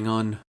what's going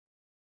on.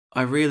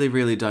 I really,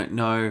 really don't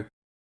know.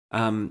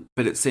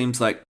 But it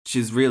seems like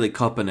she's really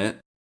copping it.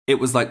 It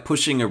was like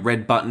pushing a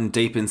red button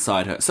deep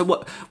inside her.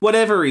 So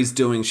whatever he's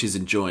doing, she's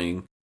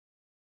enjoying.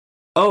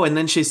 Oh, and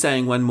then she's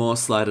saying one more,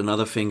 slide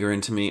another finger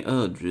into me.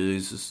 Oh,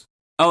 Jesus.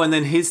 Oh, and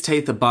then his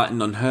teeth are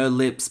biting on her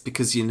lips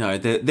because,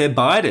 they're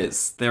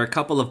biters. They're a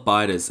couple of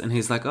biters. And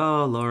he's like,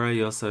 oh, Laura,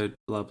 you're so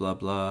blah, blah,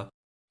 blah.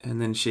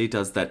 And then she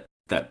does that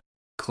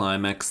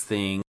climax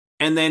thing.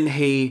 And then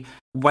he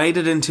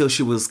waited until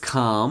she was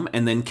calm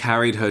and then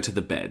carried her to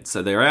the bed.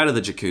 So they're out of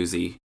the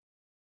jacuzzi.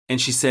 And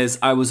she says,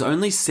 I was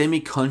only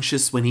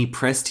semi-conscious when he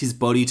pressed his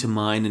body to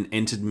mine and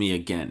entered me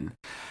again.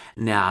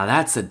 Now,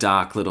 that's a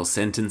dark little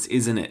sentence,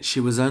 isn't it? She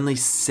was only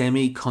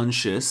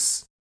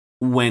semi-conscious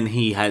when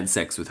he had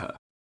sex with her.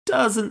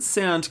 Doesn't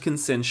sound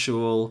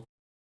consensual.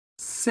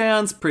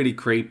 Sounds pretty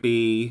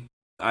creepy.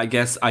 I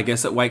guess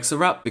it wakes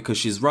her up because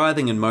she's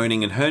writhing and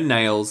moaning and her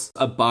nails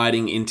are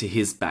biting into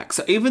his back.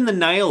 So even the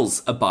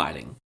nails are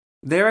biting.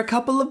 They're a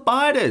couple of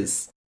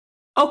biters.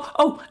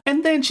 Oh,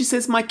 and then she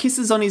says, my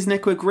kisses on his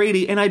neck were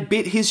greedy and I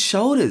bit his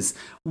shoulders.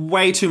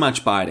 Way too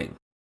much biting.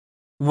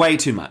 Way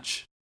too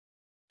much.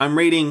 I'm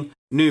reading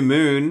New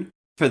Moon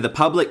for the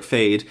public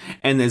feed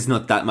and there's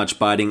not that much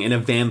biting in a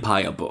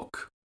vampire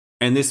book.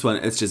 And this one,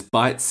 it's just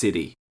Bite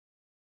City.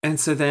 And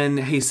so then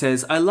he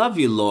says, I love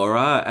you,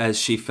 Laura, as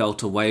she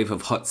felt a wave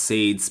of hot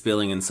seed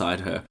spilling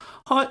inside her.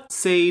 Hot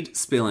seed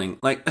spilling.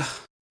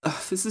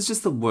 This is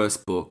just the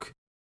worst book.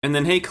 And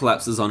then he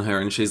collapses on her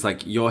and she's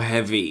like, you're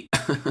heavy.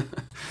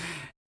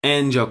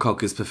 And your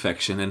cock is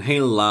perfection. And he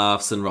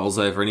laughs and rolls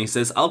over and he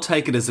says, I'll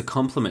take it as a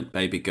compliment,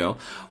 baby girl.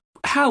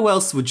 How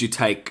else would you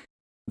take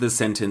the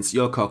sentence,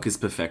 your cock is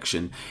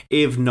perfection,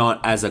 if not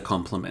as a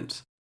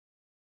compliment?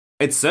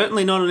 It's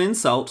certainly not an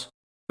insult.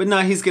 But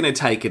no, he's going to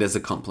take it as a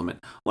compliment.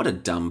 What a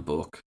dumb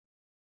book.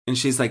 And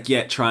she's like,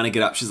 yeah, trying to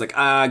get up. She's like,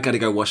 I got to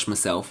go wash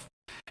myself.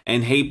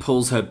 And he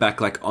pulls her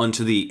back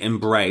onto the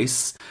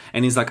embrace.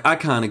 And he's like, I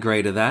can't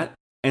agree to that.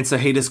 And so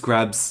he just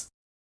grabs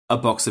a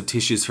box of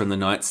tissues from the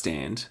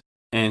nightstand.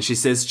 And she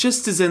says,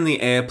 just as in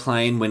the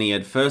airplane when he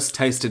had first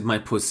tasted my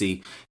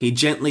pussy, he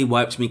gently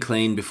wiped me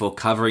clean before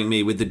covering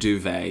me with the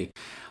duvet.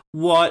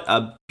 What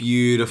a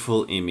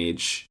beautiful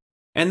image.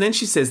 And then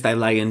she says they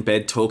lay in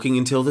bed talking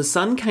until the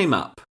sun came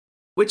up.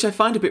 Which I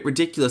find a bit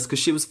ridiculous because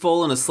she was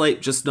fallen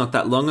asleep just not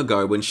that long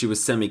ago when she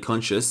was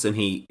semi-conscious and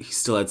he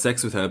still had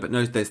sex with her. But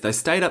no, they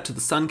stayed up till the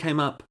sun came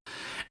up.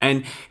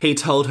 And he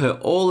told her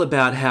all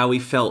about how he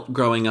felt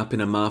growing up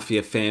in a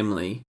mafia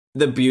family.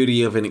 The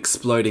beauty of an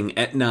exploding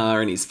Etna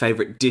and his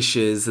favourite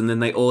dishes. And then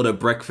they order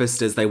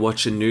breakfast as they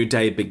watch a new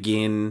day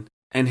begin.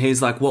 And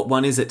he's like, what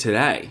one is it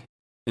today?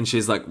 And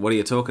she's like, what are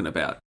you talking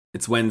about?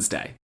 It's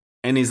Wednesday.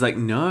 And he's like,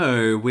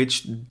 no,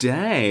 which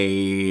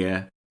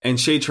day? And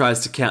she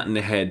tries to count in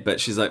her head, but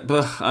she's like,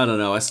 I don't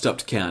know, I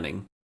stopped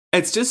counting.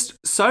 It's just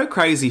so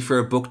crazy for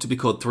a book to be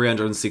called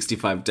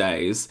 365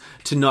 Days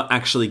to not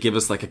actually give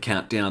us a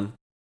countdown.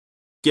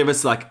 Give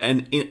us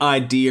an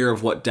idea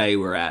of what day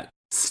we're at.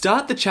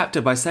 Start the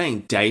chapter by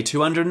saying day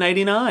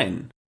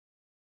 289.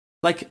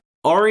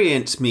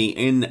 Orient me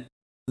in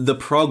the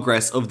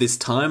progress of this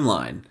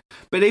timeline.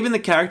 But even the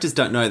characters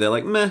don't know. They're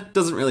like, meh,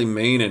 doesn't really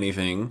mean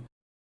anything.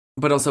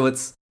 But also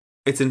it's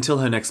It's until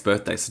her next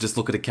birthday, so just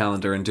look at a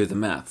calendar and do the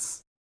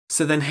maths.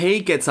 So then he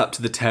gets up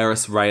to the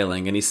terrace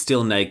railing and he's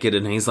still naked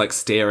and he's like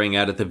staring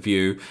out at the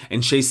view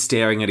and she's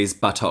staring at his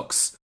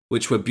buttocks,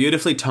 which were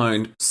beautifully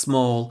toned,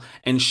 small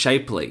and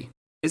shapely.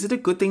 Is it a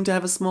good thing to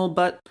have a small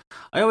butt?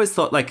 I always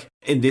thought like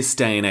in this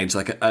day and age,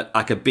 like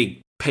a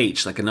big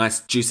peach, like a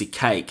nice juicy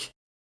cake,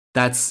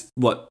 that's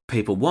what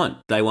people want.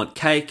 They want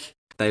cake,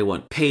 they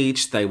want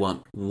peach, they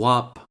want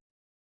wop.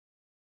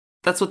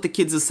 That's what the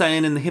kids are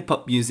saying in the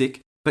hip-hop music.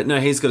 But no,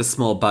 he's got a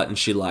small butt and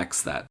she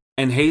likes that.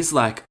 And he's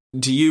like,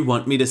 do you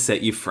want me to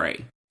set you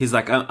free? He's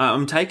like,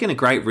 I'm taking a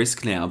great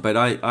risk now, but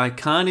I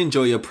can't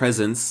enjoy your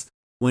presence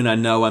when I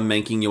know I'm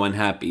making you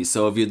unhappy.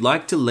 So if you'd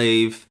like to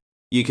leave,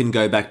 you can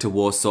go back to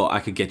Warsaw.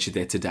 I could get you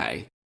there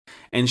today.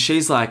 And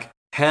she's like,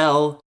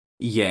 hell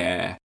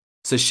yeah.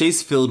 So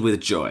she's filled with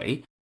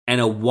joy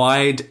and a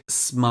wide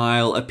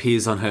smile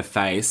appears on her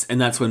face. And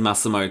that's when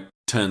Massimo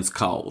turns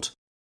cold.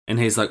 And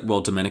he's like,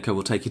 well, Domenico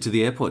will take you to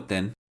the airport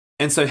then.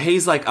 And so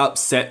he's like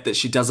upset that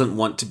she doesn't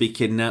want to be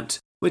kidnapped,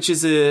 which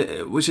is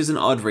an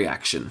odd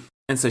reaction.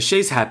 And so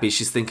she's happy.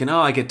 She's thinking,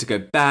 oh, I get to go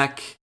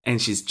back.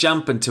 And she's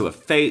jumping to her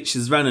feet.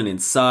 She's running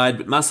inside,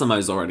 but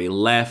Massimo's already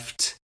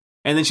left.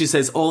 And then she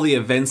says all the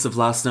events of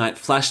last night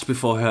flashed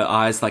before her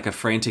eyes like a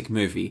frantic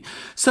movie.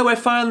 So we're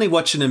finally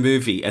watching a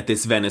movie at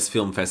this Venice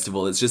Film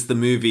Festival. It's just the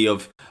movie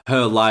of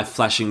her life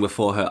flashing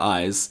before her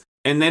eyes.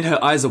 And then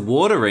her eyes are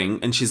watering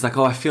and she's like,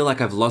 oh, I feel like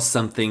I've lost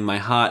something. My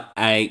heart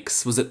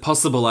aches. Was it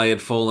possible I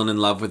had fallen in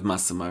love with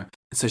Massimo?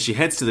 So she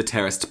heads to the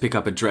terrace to pick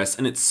up a dress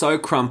and it's so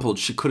crumpled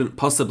she couldn't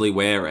possibly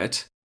wear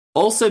it.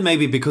 Also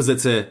maybe because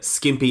it's a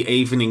skimpy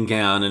evening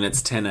gown and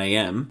it's 10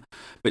 a.m.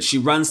 But she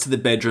runs to the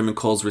bedroom and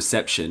calls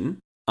reception,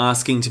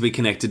 asking to be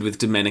connected with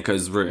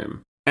Domenico's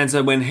room. And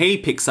so when he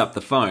picks up the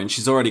phone,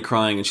 she's already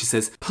crying and she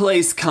says,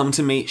 please come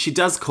to me. She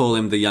does call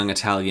him the young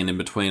Italian in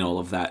between all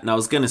of that. And I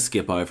was going to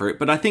skip over it,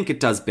 but I think it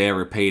does bear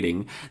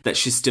repeating that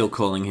she's still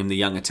calling him the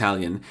young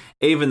Italian,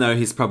 even though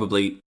he's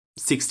probably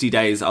 60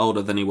 days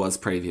older than he was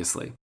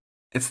previously.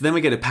 And so then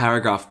we get a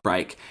paragraph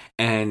break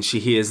and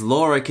she hears,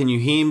 Laura, can you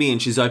hear me? And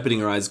she's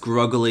opening her eyes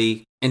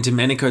groggily. And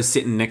Domenico's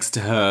sitting next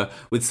to her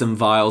with some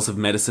vials of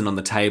medicine on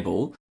the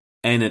table.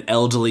 And an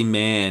elderly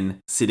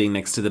man sitting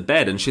next to the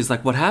bed. And she's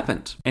like, what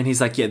happened? And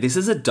he's like, yeah, this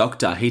is a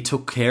doctor. He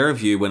took care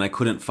of you when I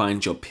couldn't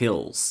find your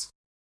pills.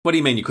 What do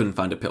you mean you couldn't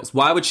find her pills?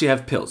 Why would she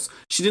have pills?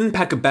 She didn't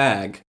pack a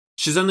bag.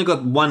 She's only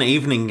got one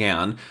evening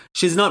gown.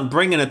 She's not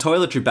bringing a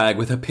toiletry bag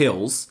with her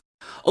pills.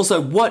 Also,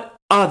 what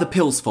are the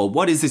pills for?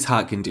 What is this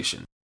heart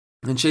condition?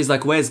 And she's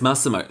like, where's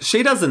Massimo?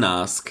 She doesn't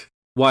ask,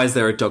 why is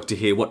there a doctor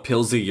here? What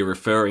pills are you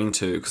referring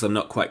to? Because I'm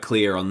not quite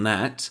clear on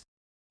that.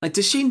 Like,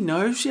 does she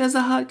know she has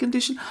a heart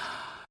condition?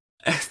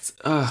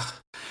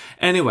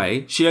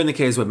 Anyway, she only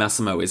cares where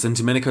Massimo is, and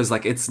Domenico's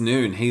like, it's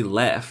noon, he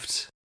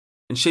left.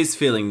 And she's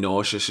feeling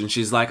nauseous, and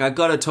she's like, I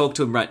gotta talk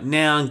to him right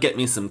now and get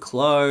me some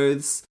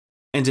clothes.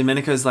 And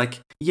Domenico's like,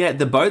 yeah,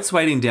 the boat's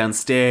waiting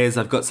downstairs,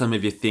 I've got some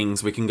of your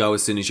things, we can go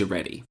as soon as you're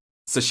ready.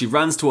 So she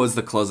runs towards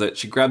the closet,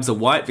 she grabs a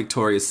white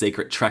Victoria's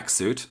Secret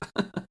tracksuit.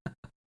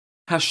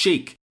 How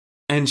chic.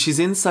 And she's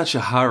in such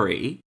a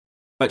hurry.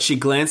 But she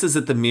glances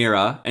at the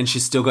mirror and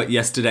she's still got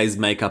yesterday's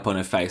makeup on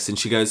her face. And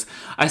she goes,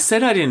 I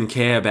said I didn't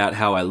care about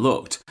how I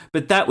looked,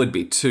 but that would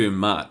be too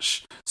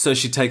much. So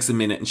she takes a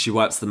minute and she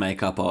wipes the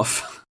makeup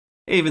off.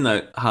 Even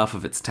though half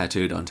of it's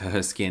tattooed onto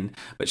her skin.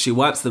 But she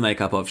wipes the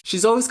makeup off.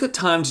 She's always got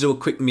time to do a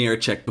quick mirror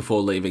check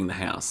before leaving the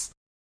house.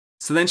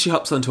 So then she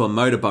hops onto a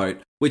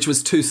motorboat, which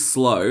was too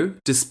slow,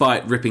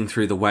 despite ripping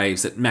through the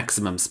waves at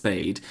maximum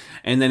speed.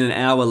 And then an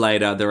hour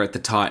later, they're at the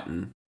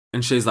Titan.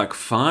 And she's like,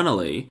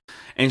 finally.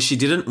 And she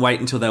didn't wait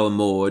until they were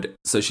moored,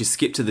 so she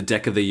skipped to the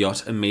deck of the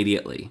yacht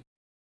immediately.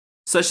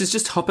 So she's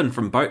just hopping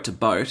from boat to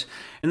boat,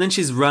 and then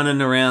she's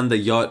running around the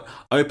yacht,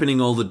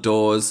 opening all the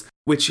doors,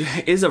 which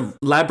is a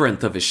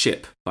labyrinth of a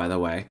ship, by the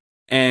way.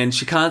 And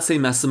she can't see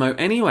Massimo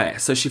anywhere,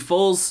 so she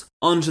falls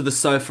onto the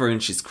sofa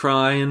and she's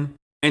crying.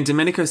 And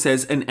Domenico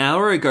says, an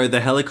hour ago the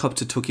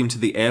helicopter took him to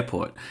the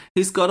airport.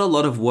 He's got a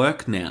lot of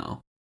work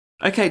now.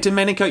 Okay,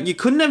 Domenico, you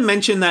couldn't have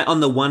mentioned that on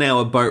the 1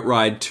 hour boat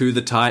ride to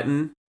the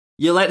Titan.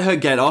 You let her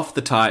get off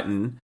the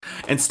Titan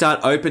and start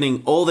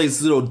opening all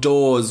these little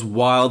doors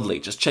wildly,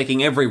 just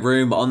checking every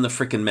room on the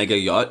frickin' mega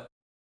yacht.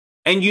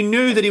 And you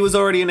knew that he was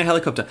already in a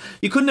helicopter.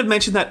 You couldn't have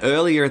mentioned that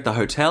earlier at the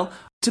hotel.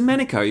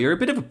 Domenico, you're a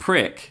bit of a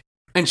prick.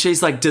 And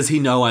she's like, does he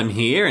know I'm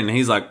here? And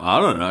he's like, I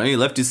don't know. He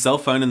left his cell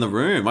phone in the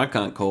room. I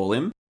can't call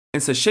him.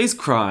 And so she's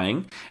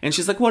crying, and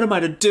she's like, what am I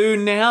to do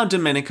now,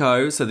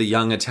 Domenico? So the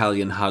young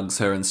Italian hugs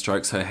her and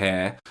strokes her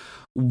hair.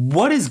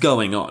 What is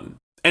going on?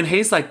 And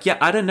he's like, yeah,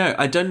 I don't know.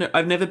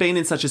 I've never been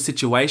in such a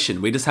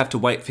situation. We just have to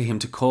wait for him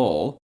to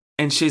call.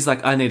 And she's like,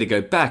 I need to go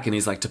back. And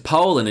he's like, to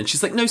Poland. And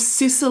she's like, no,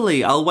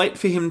 Sicily. I'll wait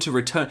for him to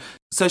return.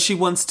 So she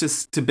wants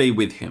to be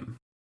with him.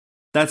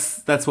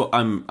 That's what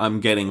I'm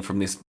getting from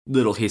this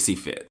little hissy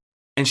fit.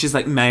 And she's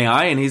like, may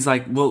I? And he's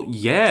like, well,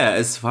 yeah,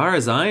 as far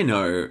as I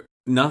know,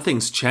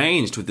 nothing's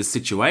changed with the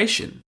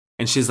situation.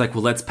 And she's like,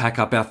 well, let's pack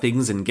up our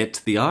things and get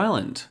to the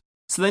island.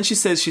 So then she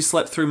says she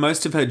slept through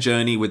most of her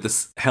journey with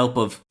the help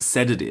of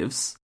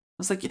sedatives.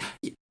 was like,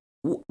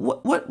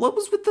 what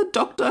was with the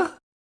doctor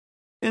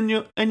and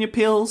your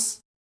pills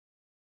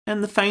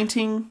and the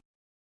fainting?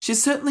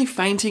 She's certainly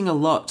fainting a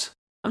lot.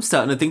 I'm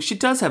starting to think she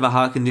does have a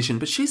heart condition,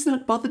 but she's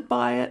not bothered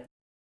by it.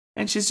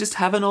 And she's just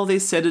having all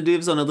these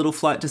sedatives on a little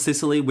flight to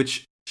Sicily,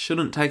 which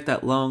shouldn't take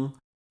that long.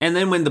 And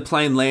then when the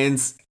plane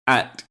lands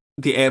at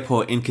the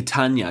airport in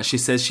Catania, she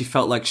says she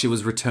felt like she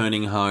was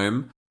returning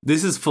home.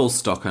 This is full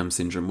Stockholm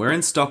Syndrome. We're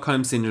in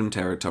Stockholm Syndrome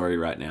territory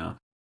right now.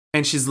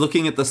 And she's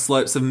looking at the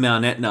slopes of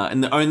Mount Etna,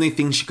 and the only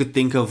thing she could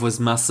think of was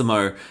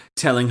Massimo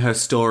telling her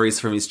stories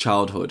from his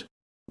childhood,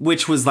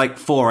 which was like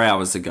 4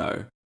 hours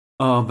ago.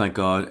 Oh my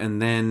God.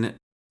 And then,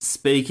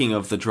 speaking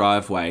of the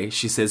driveway,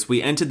 she says,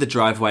 we entered the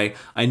driveway.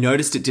 I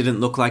noticed it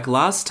didn't look like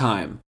last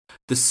time.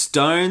 The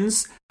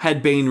stones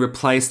had been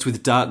replaced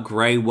with dark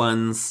grey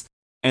ones,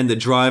 and the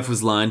drive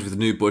was lined with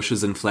new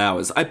bushes and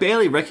flowers. I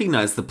barely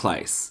recognised the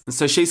place.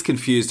 So she's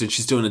confused and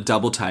she's doing a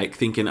double take,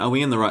 thinking, are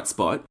we in the right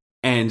spot?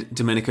 And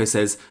Domenico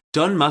says,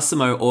 Don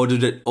Massimo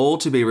ordered it all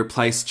to be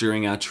replaced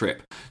during our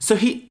trip. So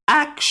he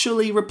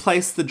actually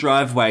replaced the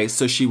driveway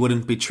so she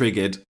wouldn't be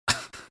triggered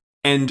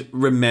and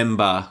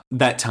remember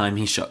that time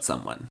he shot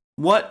someone.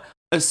 What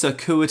a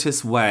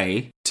circuitous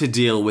way to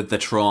deal with the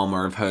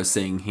trauma of her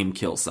seeing him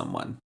kill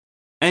someone.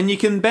 And you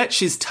can bet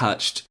she's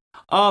touched.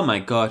 Oh my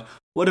God,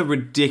 what a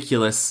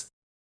ridiculous,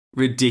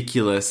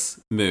 ridiculous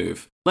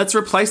move. Let's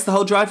replace the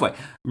whole driveway.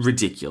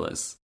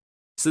 Ridiculous.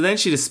 So then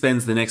she just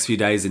spends the next few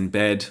days in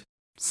bed.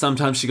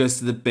 Sometimes she goes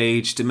to the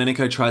beach.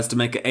 Domenico tries to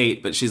make her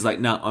eat, but she's like,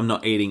 no, I'm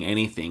not eating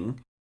anything.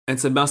 And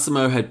so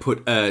Massimo had put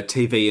a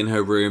TV in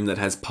her room that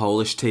has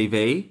Polish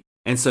TV.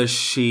 And so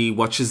she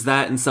watches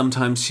that, and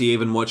sometimes she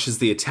even watches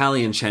the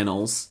Italian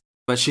channels,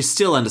 but she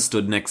still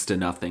understood next to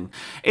nothing.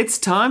 It's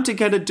time to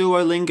get a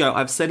Duolingo.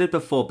 I've said it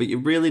before, but you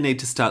really need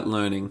to start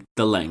learning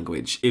the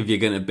language if you're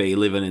going to be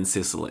living in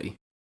Sicily.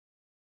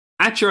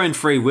 At your own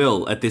free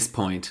will at this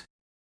point.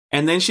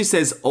 And then she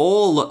says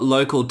all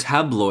local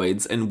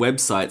tabloids and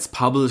websites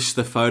published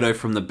the photo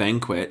from the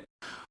banquet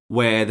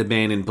where the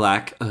man in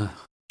black,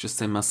 just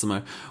say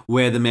Massimo,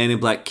 where the man in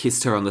black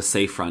kissed her on the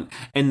seafront.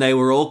 And they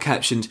were all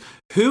captioned,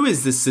 who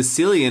is the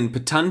Sicilian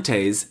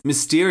Patante's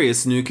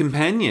mysterious new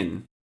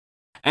companion?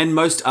 And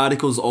most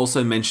articles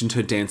also mentioned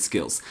her dance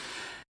skills.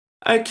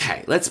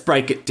 Okay, let's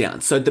break it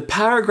down. So the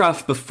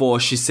paragraph before,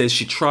 she says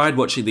she tried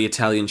watching the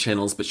Italian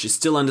channels, but she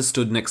still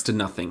understood next to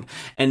nothing.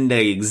 And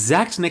the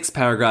exact next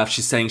paragraph,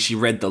 she's saying she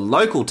read the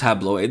local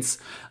tabloids,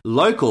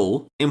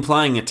 local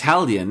implying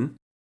Italian,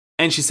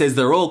 and she says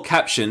they're all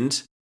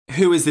captioned,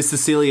 who is this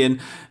Sicilian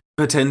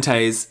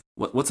Patente's,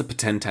 what's a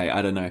Patente?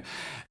 I don't know.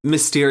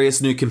 Mysterious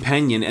new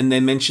companion, and they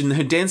mention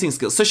her dancing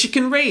skills. So she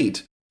can read.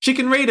 She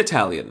can read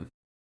Italian.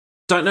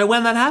 Don't know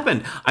when that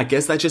happened. I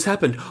guess that just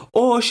happened.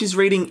 Or she's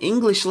reading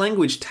English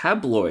language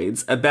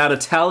tabloids about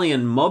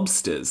Italian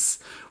mobsters,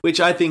 which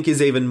I think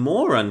is even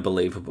more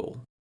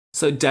unbelievable.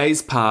 So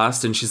days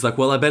passed and she's like,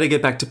 well, I better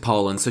get back to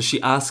Poland. So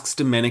she asks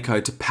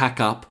Domenico to pack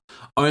up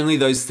only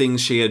those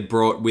things she had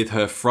brought with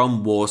her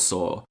from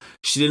Warsaw.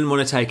 She didn't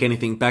want to take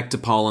anything back to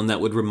Poland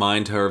that would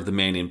remind her of the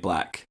man in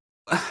black.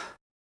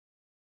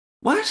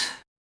 What?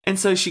 And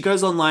so she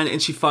goes online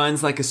and she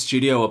finds like a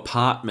studio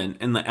apartment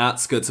in the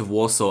outskirts of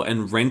Warsaw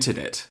and rented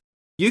it.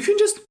 You can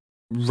just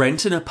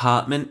rent an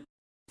apartment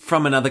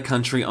from another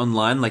country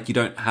online, like you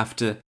don't have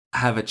to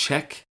have a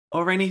check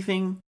or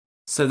anything.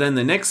 So then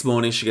the next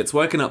morning she gets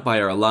woken up by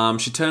her alarm,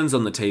 she turns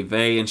on the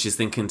TV and she's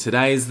thinking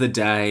today's the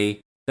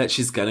day that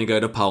she's going to go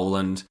to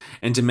Poland.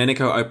 And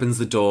Domenico opens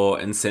the door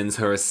and sends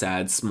her a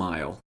sad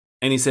smile.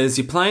 And he says,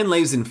 your plane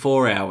leaves in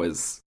 4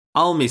 hours.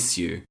 I'll miss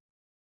you.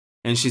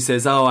 And she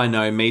says, oh, I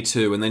know, me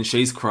too. And then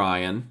she's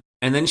crying.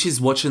 And then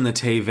she's watching the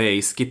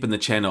TV, skipping the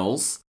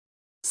channels,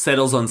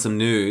 settles on some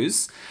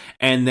news.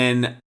 And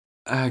then,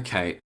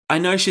 okay, I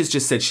know she's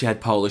just said she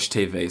had Polish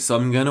TV. So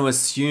I'm going to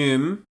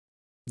assume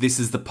this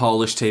is the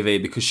Polish TV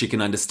because she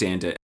can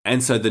understand it.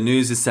 And so the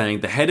news is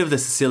saying the head of the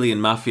Sicilian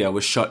mafia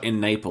was shot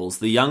in Naples.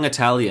 The young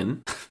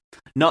Italian,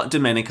 not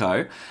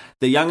Domenico,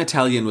 the young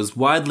Italian was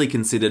widely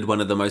considered one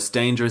of the most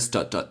dangerous ...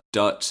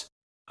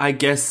 I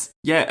guess,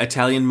 yeah,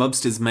 Italian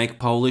mobsters make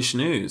Polish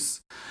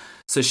news.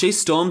 So she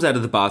storms out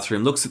of the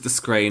bathroom, looks at the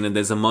screen, and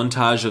there's a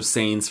montage of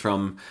scenes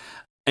from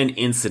an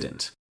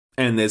incident.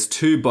 And there's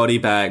 2 body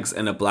bags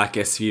and a black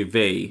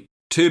SUV.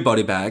 2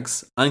 body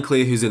bags,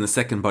 unclear who's in the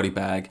second body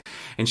bag,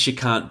 and she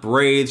can't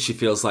breathe. She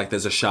feels like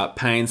there's a sharp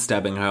pain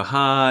stabbing her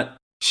heart.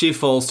 She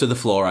falls to the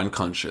floor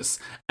unconscious.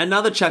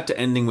 Another chapter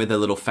ending with a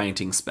little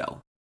fainting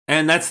spell.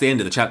 And that's the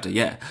end of the chapter,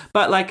 yeah.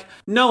 But, like,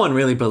 no one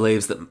really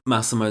believes that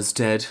Massimo's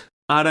dead.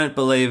 I don't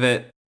believe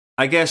it.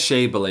 I guess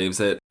she believes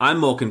it. I'm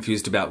more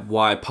confused about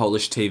why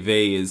Polish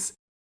TV is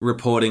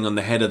reporting on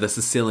the head of the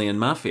Sicilian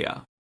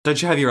mafia.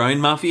 Don't you have your own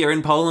mafia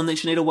in Poland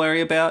that you need to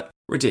worry about?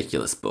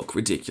 Ridiculous book,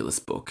 ridiculous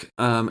book.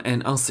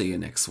 And I'll see you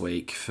next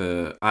week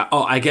for...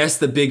 I guess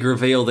the big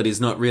reveal that he's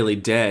not really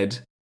dead.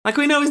 Like,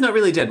 we know he's not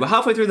really dead. We're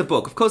halfway through the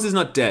book. Of course he's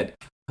not dead.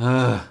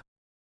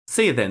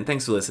 See you then.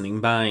 Thanks for listening.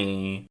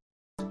 Bye.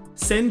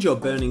 Send your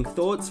burning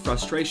thoughts,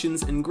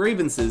 frustrations, and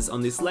grievances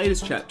on this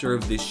latest chapter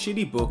of this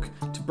shitty book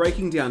to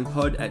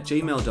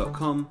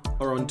breakingdownpod@gmail.com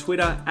or on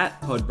Twitter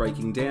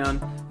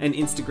 @podbreakingdown and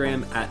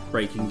Instagram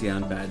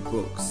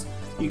 @breakingdownbadbooks.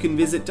 You can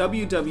visit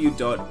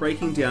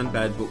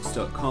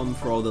www.breakingdownbadbooks.com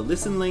for all the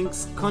listen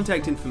links,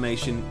 contact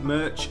information,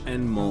 merch,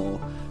 and more.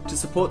 To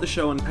support the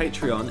show on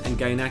Patreon and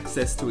gain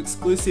access to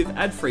exclusive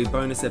ad-free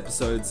bonus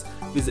episodes,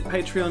 visit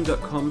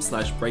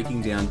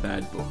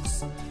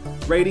patreon.com/breakingdownbadbooks.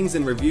 Ratings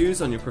and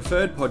reviews on your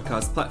preferred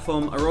podcast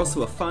platform are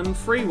also a fun,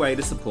 free way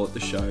to support the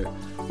show.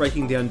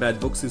 Breaking Down Bad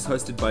Books is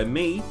hosted by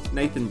me,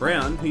 Nathan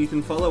Brown, who you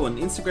can follow on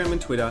Instagram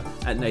and Twitter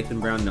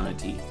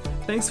 @NathanBrown90.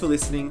 Thanks for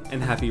listening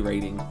and happy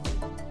reading.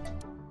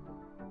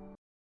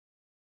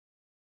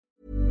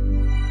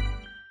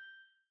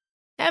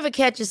 Ever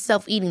catch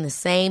yourself eating the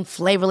same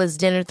flavorless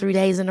dinner 3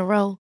 days in a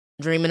row?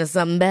 Dreaming of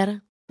something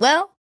better?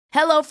 Well,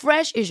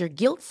 HelloFresh is your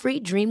guilt-free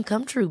dream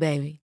come true,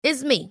 baby.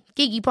 It's me,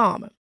 Keke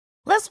Palmer.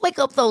 Let's wake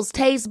up those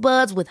taste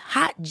buds with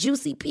hot,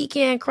 juicy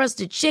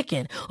pecan-crusted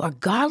chicken or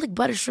garlic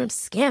butter shrimp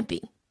scampi.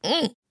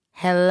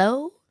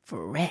 Hello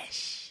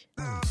Fresh.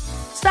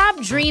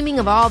 Stop dreaming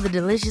of all the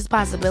delicious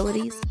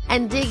possibilities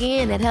and dig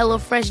in at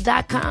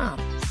HelloFresh.com.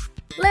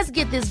 Let's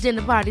get this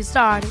dinner party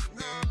started.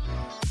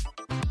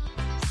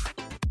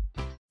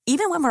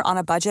 Even when we're on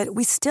a budget,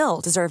 we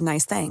still deserve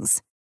nice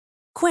things.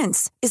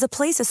 Quince is a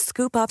place to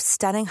scoop up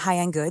stunning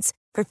high-end goods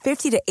for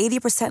 50 to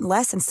 80%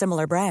 less than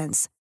similar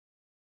brands.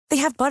 They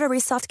have buttery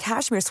soft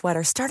cashmere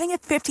sweaters starting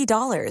at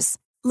 $50,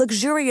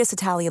 luxurious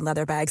Italian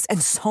leather bags,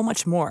 and so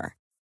much more.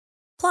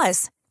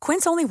 Plus,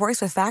 Quince only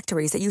works with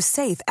factories that use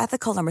safe,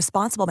 ethical, and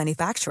responsible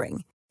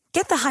manufacturing.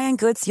 Get the high-end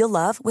goods you'll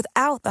love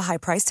without the high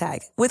price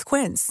tag with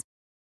Quince.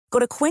 Go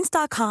to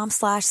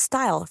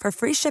quince.com/style for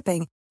free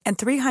shipping and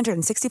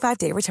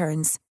 365-day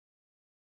returns.